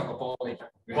原本有個玻璃嘅，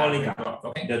玻璃㗎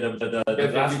 ，okay. The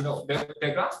glass window,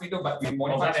 the glass window, but we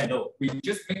modify it. We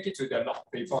just make it to the lock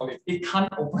before it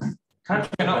can't open.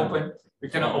 We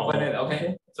cannot open it,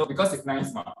 okay. So because it's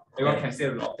nice, everyone can see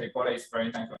the lock before it is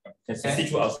very nice. Can see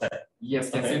through outside. Yes,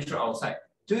 can see through outside.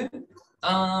 Then,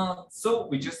 so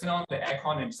we just turn on the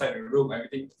aircon inside the room,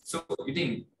 everything. So you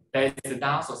think there is the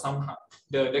dust or somehow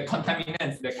the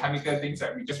contaminants, the chemical things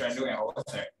that we just random and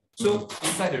outside. So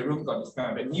inside the room got this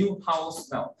kind of the new house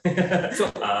smell.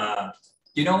 So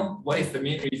you know what is the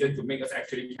main reason to make us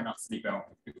actually cannot sleep well?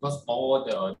 Because all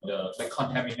the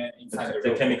contaminant inside the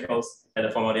room. Chemicals and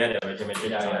the formaldehyde.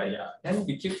 Yeah. Then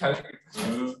we keep telling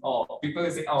people,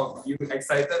 people say, oh, you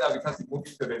excited because you moved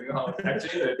into the new house.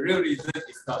 Actually, the real reason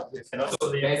is not this. So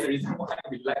there is a reason why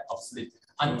we lack of sleep.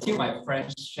 Until my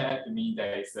friends shared to me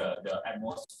there is the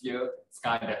atmosphere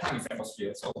sky. That time is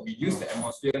atmosphere. So we use the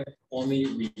atmosphere only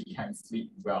we can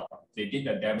sleep well. They did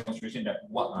the demonstration that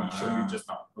what we showed you just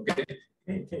now.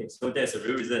 Okay, so that's a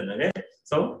real reason. Okay,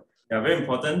 so yeah, very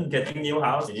important. Getting new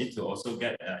house, you need to also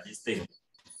get this thing.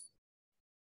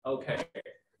 Okay.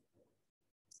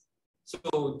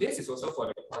 So this is also for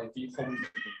the quality home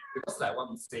because like what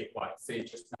we say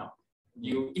just now.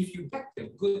 If you get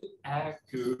the good air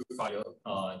purifier,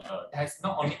 that's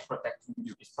not only protecting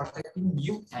you, it's protecting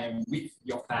you and with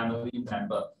your family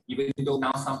member. Even though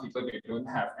now some people they don't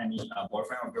have any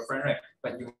boyfriend or girlfriend, right?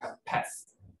 But you have pets.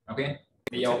 Okay.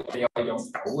 你有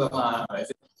養狗噶嘛，係咪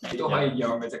先？你都可以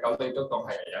養嘅隻狗，你都當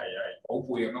係寶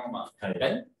貝咁啊嘛。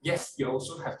Then yes, you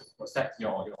also have to protect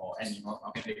your animal.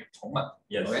 Okay， 你嘅寵物。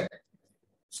Yes. Okay.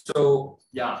 So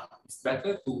yeah, it's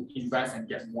better to invest and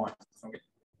get one. Okay.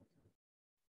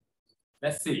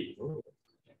 Let's see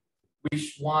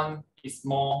which one is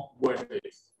more worth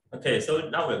it. Okay, so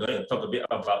now we're going to talk a bit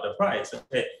about the price.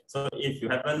 Okay, so if you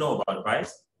haven't know about the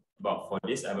price for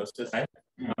this atmosphere type,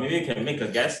 maybe you can make a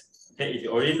guess. Okay, if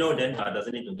you already know, then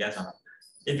doesn't need to guess.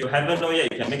 If you haven't know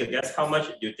yet, you can make a guess how much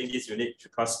do you think this unit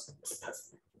should cost.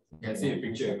 You can see the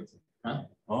picture. Huh?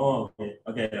 Oh,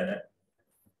 okay.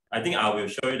 I think I will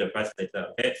show you the price later.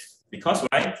 Okay, because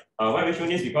why we show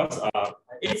this because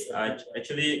it's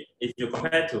actually if you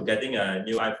compare to getting a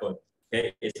new iPhone,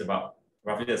 okay, it's about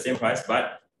roughly the same price.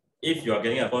 But if you are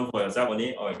getting a phone for yourself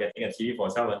only or getting a TV for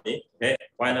yourself only, okay,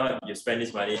 why not you spend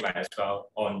this money might as well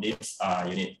on this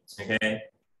unit? Okay.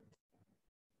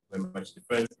 Very much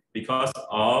different because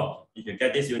of if you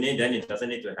get this unit, then it doesn't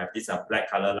need to have this black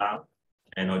color lamp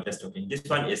and not just looking. This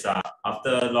one is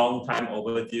after long time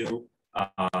overdue,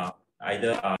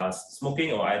 either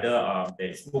smoking or either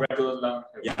they smoke regular lung,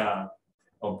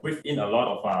 or breathe in a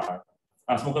lot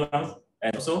of smoker lungs.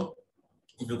 And also,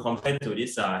 if you compare to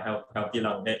this healthy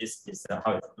lung, that is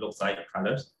how it looks like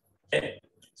colors. Okay,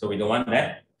 so we don't want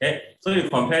that. Okay, so you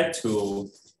compare to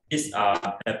this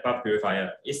HEPA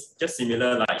purifier, it's just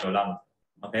similar like your lung.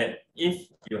 Okay, if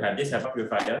you have this HEPA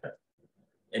purifier,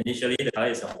 initially the color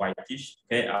is a whitish.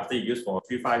 Okay, after you use for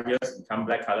 3-5 years, it become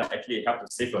black color. Actually, it helps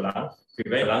to save your lung,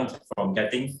 prevent your lungs from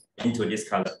getting into this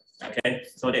color. Okay,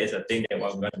 so that is a thing that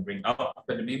we're going to bring up.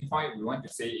 But the main point we want to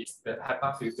say is that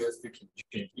HEPA filters you can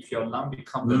change. If your lung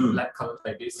becomes the black color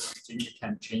like this, you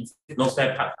can change it. No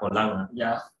spare part for lung.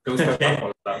 Yeah, no spare part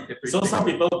for lung. So some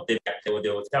people they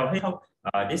will tell, hey,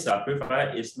 this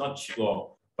purifier is not cheap,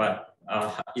 but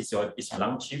is your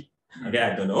lung cheap? Okay,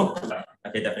 I don't know.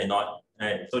 Okay, definitely not.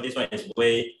 Right. So this one is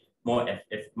way more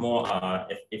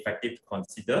effective to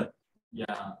consider.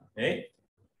 Yeah. Okay.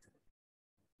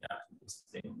 Yeah.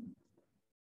 Interesting.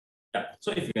 Yeah.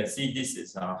 So if you can see, this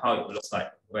is how it looks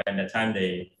like when the time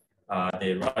they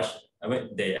rush. I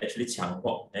mean, they actually 抢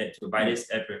货 to buy this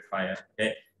air purifier.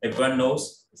 Okay, everyone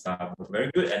knows it's very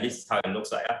good, and this is how it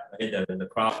looks like. Okay, the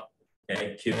crowd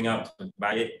queuing up to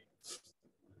buy it.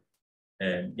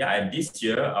 And yeah, and this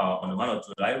year on the month of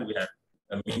July, we have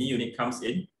a mini unit comes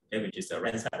in, okay, which is a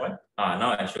rent side one.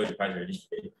 Now I show you the price already.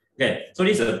 Okay, so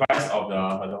this is the price of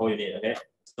the whole unit. Okay,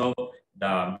 so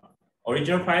the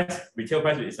original price, retail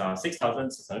price is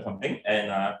 6,600 something,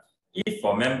 and if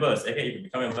for members, okay, if you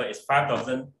become a member, it's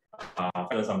 5,000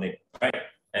 something, right?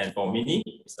 And for mini,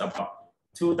 it's about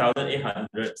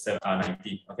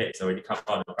 2,890. Okay, it's already come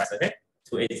out of the price. Okay,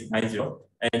 2,890.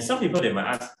 And some people they might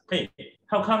ask, hey,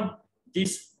 how come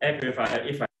this air purifier,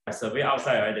 if I survey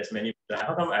outside, right, there's many,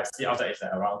 how come I see outside it's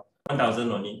like around 1,000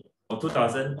 only, or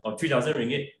 2,000 or 3,000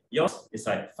 ringgit? Yours is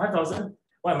like 5,000.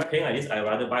 Why am I paying like this? I'd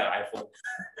rather buy an iPhone.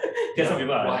 Because some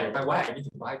people are why I need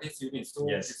to buy this unit? So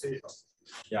yes.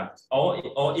 Yeah. Or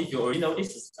if you already know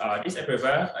this air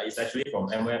purifier is actually from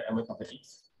Amway company.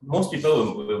 Most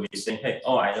people will be saying, hey,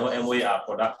 oh, I know Amway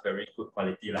product very good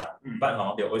quality lah.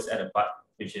 But they always add a but,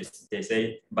 which is they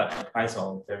say, but the price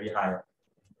is very high.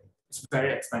 It's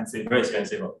very expensive. Very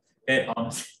expensive. Okay,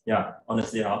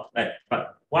 honestly, like,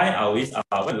 but why are we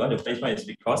why we want to place one is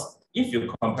because if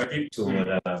you compare it to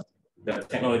the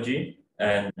technology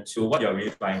and to what you're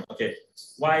really buying, okay,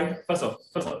 why first of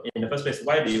in the first place,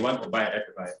 why do you want to buy an air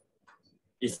purifier?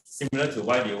 It's similar to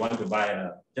why do you want to buy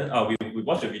we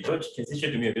watched a video. Can you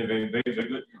share to me very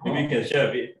good? Maybe you can share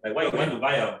a bit like why you want to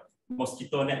buy a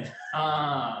mosquito net.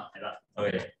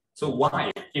 Okay. So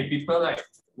why if people like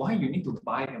why you need to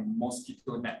buy a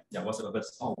mosquito net? Yeah, what's the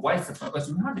purpose? Oh, what is the purpose?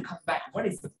 You have to come back. What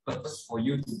is the purpose for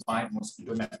you to buy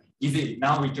mosquito net? Is it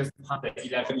now we just have the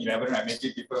 11, right?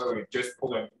 Maybe people will just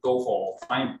go and go for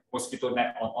find mosquito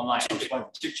net online.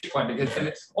 Cheap one. They can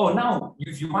say, oh, now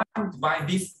if you want to buy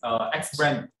this X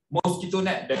brand mosquito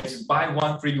net, then you buy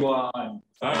one free one.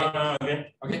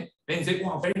 Okay. Then you say,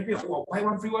 wow, very good. Wow, buy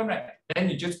one free one, right? Then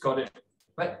you just got it.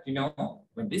 But you know,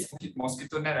 when this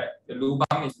mosquito net, right, the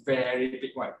lubang is very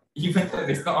big one. Even though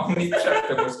it's not only trap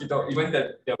the mosquito, even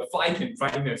the fly can fly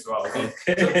in as well. Okay.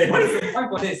 So what is the point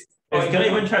for this? It cannot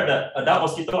even trap the adult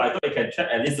mosquito. I thought it can trap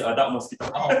at least the adult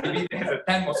mosquito. Oh, maybe there's a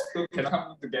 10 mosquito can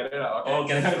come together. Okay. Oh,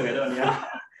 can come together? Yeah.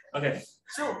 Okay.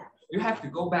 So you have to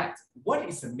go back. What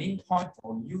is the main point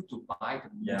for you to buy the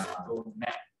mosquito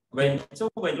net? When you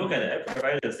look at the air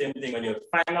purifier, the same thing. When you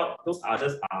find out those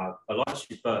others are a lot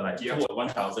cheaper, like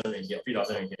 1,000 ringgit,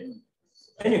 3,000 ringgit,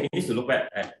 then you need to look back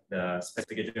at the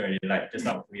specification already. Like just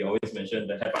now, we always mentioned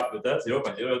the HEPA filter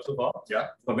 0.024. Yeah.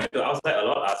 Compared to outside, a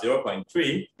lot are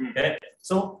 0.3. Okay.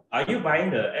 So are you buying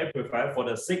the air purifier for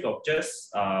the sake of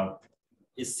just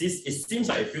it seems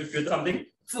like if you feel something?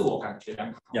 自我感觉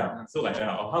良好. Yeah, so like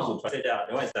how to translate that?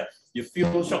 The one is like you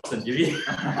feel shocks and fury. Feel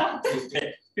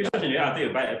shocks and fury after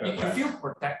you buy air purifier. You feel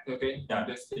protected. Okay? Yeah.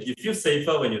 You feel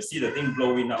safer when you see the thing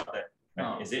blowing out there.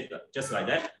 Right? Is it just like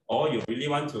that, or you really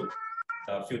want to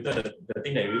filter the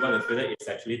thing that you really want to filter is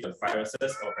actually the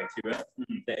viruses or bacteria?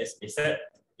 That is said.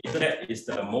 That is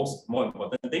the more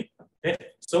important thing. Okay,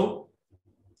 so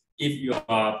if you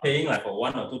are paying like for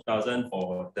 1,000 or 2,000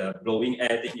 for the blowing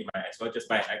air thing, you might as well just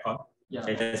buy an aircon. Yeah,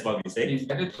 okay, that's what we say. If you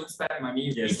don't spend money,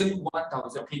 even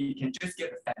 1,000, okay, you can just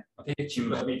get a fan. Okay,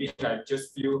 cheaper, maybe like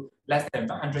just few less than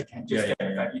 100 can just get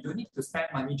a fan. You don't need to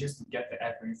spend money just to get the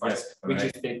air purifier, which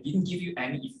is they didn't give you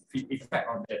any effect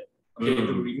on it. Okay,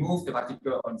 to remove the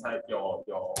particle inside your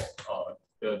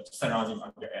the surrounding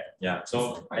on your air. Yeah,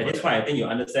 so at this point, I think you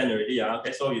understand already.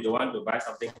 Okay, so you don't want to buy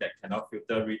something that cannot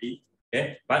filter really.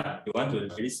 Okay, but you want to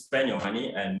really spend your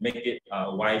money and make it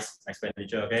a wise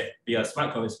expenditure. Okay, be a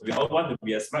smart consumer. We all want to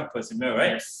be a smart consumer,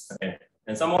 right? Yes. Okay,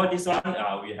 and some more this one,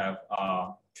 we have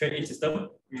trade-in system,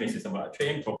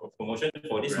 trade-in promotion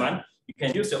for this month. You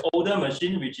can use your older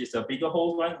machine, which is a bigger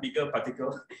hole one, bigger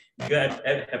particle, bigger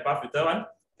HEPA filter one.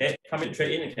 Okay, come in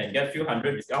trade-in, you can get a few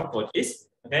hundred discount for this.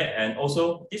 Okay, and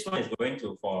also this one is going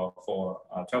to for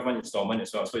 12-month installment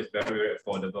as well, so it's very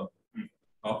affordable.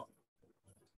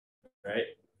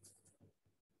 Right.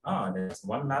 There's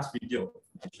one last video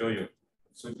I'll show you.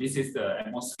 So this is the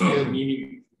atmosphere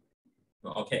meaning.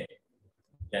 Okay.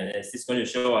 And this is going to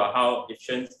show how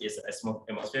efficient is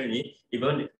atmosphere meaning,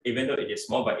 even though it is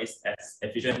small, but it's as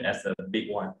efficient as the big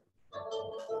one.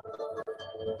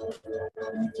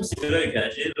 So similar, you can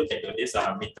actually look into this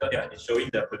meter here. It's showing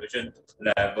the pollution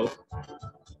level.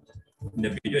 The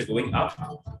video is going up.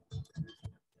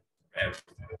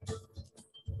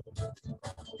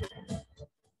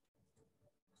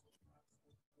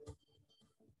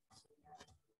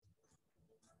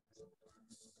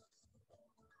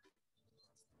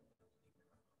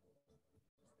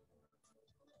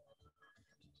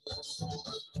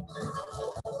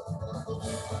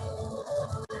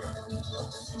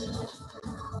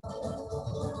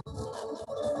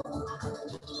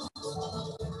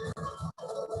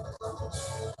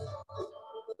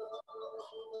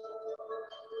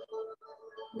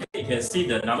 You can see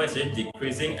the number is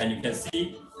decreasing, and you can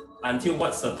see until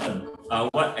what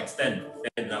extent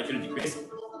can actually decrease.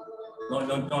 No,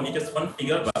 not just one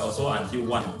figure, but also until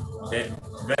one. Okay,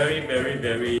 very, very,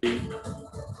 very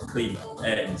clean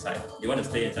air inside. You want to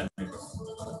stay inside.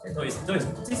 Okay, so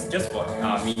this is just for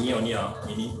mini only,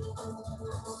 mini.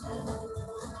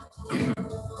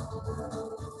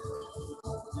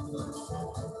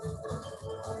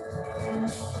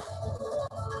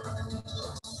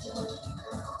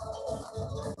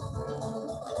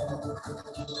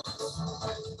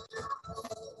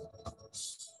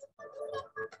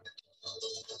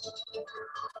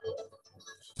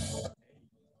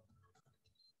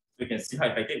 You can see how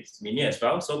effective it's mini as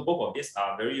well. So both of these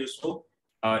are very useful.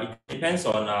 It depends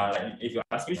on like if you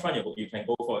ask which one you can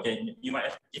go for. Again, you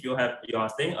might if you are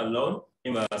staying alone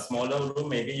in a smaller room,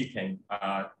 maybe you can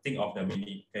think of the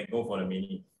mini. You can go for the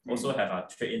mini. Also have a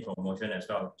trade-in promotion as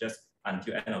well, just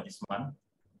until end of this month.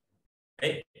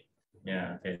 Okay.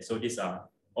 Yeah. Okay. So these are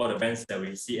all the brands that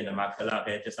we see in the market.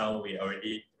 Okay. Just now we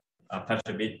already touched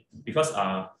a bit because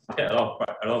market a lot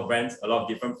of brands, a lot of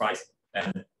different price,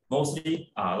 and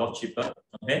mostly a lot cheaper.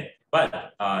 Okay.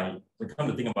 But we come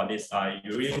to think about this,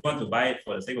 you really want to buy it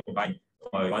for the sake of buying,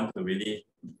 or you want to really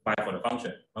buy for the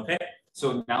function. Okay.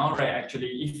 So now, right, actually,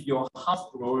 if your house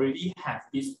already have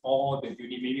this all the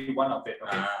unit, maybe one of it,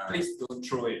 okay, please don't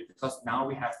throw it because now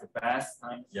we have the best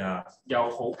time. Yeah.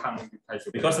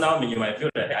 Because now you might feel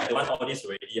that hey, I want all this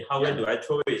already. How do I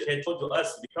throw it? Hey, throw to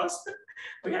us because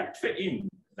we have trade-in,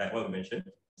 like what we mentioned.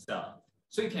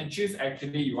 So you can choose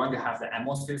actually you want to have the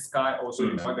atmosphere sky, also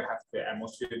you want to have the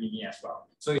atmosphere mini as well.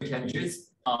 So you can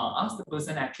just ask the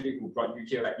person actually who brought you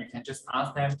here, like you can just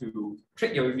ask them to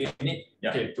trade your unit,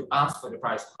 okay, to ask for the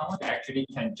price. How much actually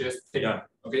can just take,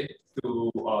 okay,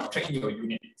 to trade your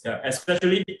unit. Yeah,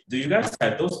 especially do you guys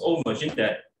have those old machines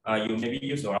that you maybe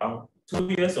use around 2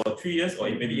 years or 3 years or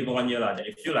maybe even 1 year that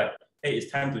you feel like hey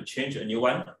it's time to change a new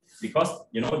one because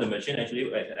you know the machine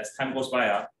actually as time goes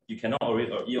by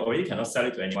you already cannot sell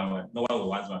it to anyone. No one will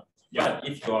want one. Yeah. But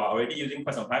if you are already using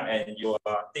quite some time and you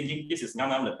are thinking this is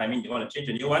now the timing you want to change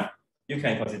a new one, you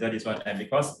can consider this one. And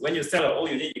because when you sell an old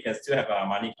unit, you can still have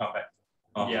money come back.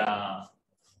 Yeah.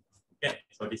 Okay.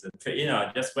 So this is a trade-in.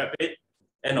 Just grab it.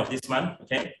 End of this month.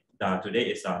 Okay. Today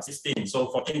is 16. So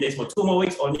 14 days for 2 more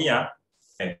weeks only.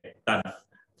 Okay. Done.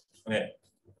 Okay.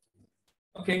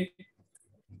 Okay.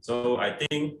 So I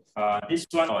think this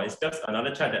one is just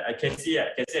another chart that I can see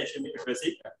actually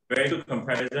very good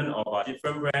comparison of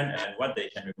different brand and what they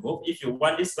can remove. If you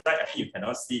want this slide, I think you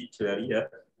cannot see it clearly here.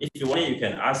 If you want it, you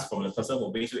can ask from the person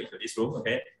who brings you into this room.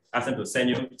 Okay, ask them to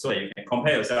send you so that you can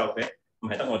compare yourself. Okay,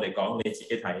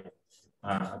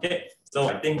 okay. So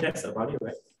I think that's about it,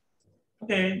 right?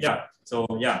 Okay, yeah. So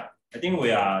yeah, I think we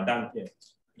are done here.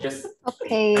 Yes.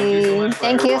 Okay.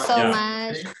 Thank you so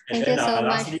much. Thank you so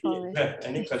much.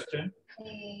 Any question?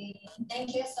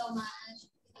 Thank you so much.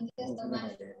 Thank you so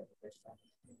much.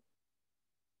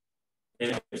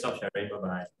 Okay, stop sharing.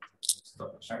 Bye-bye.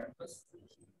 Stop sharing first.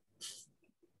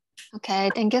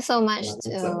 Okay, thank you so much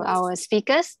to our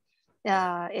speakers.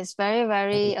 It's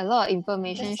very a lot of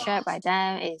information shared by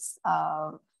them.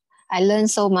 I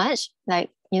learned so much. Like,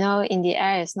 you know, in the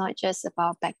air, it's not just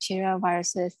about bacteria,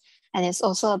 viruses, and it's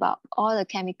also about all the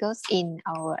chemicals in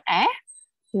our air,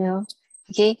 you know.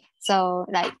 Okay, so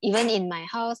like even in my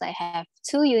house, I have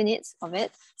 2 units of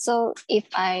it. So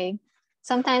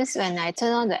sometimes when I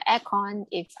turn on the aircon,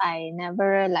 if I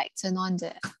never like turn on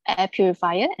the air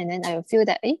purifier, and then I will feel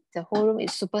that the whole room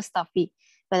is super stuffy.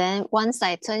 But then once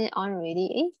I turn it on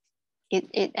already,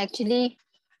 it actually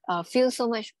feels so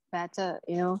much better.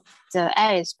 You know, the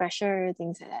air is fresher,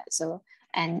 things like that. So,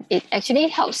 and it actually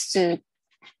helps to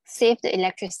save the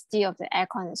electricity of the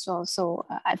aircon as well. So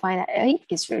I find that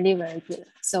it's really very good.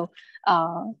 So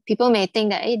people may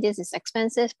think that this is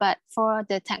expensive, but for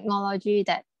the technology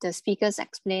that the speakers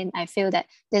explain, I feel that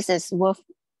this is worth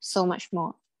so much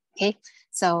more. Okay,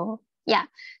 so yeah.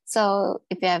 So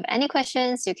if you have any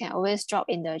questions, you can always drop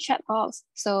in the chat box.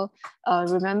 So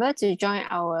remember to join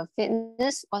our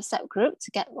fitness WhatsApp group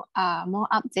to get more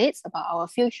updates about our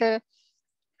future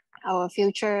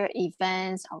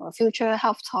events, our future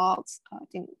health talks.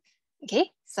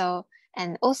 Okay, so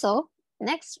and also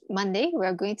next Monday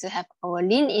we're going to have our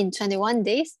Lean in 21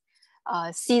 Days,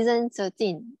 season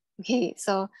 13. Okay,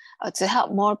 so to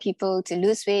help more people to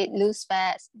lose weight, lose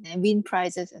fat, and win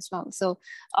prizes as well. So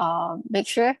make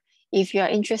sure if you are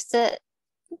interested,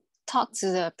 talk to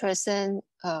the person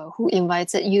who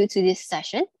invited you to this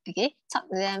session. Okay, talk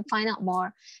to them, find out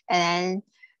more, and then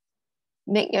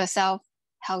make yourself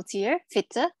healthier,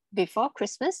 fitter before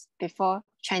Christmas, before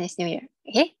Chinese New Year.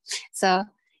 Okay, so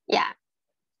yeah,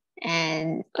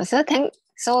 and also thanks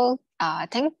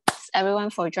everyone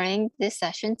for joining this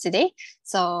session today.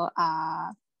 So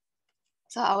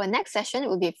so our next session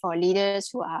will be for leaders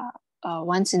who are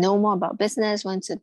want to know more about business, want to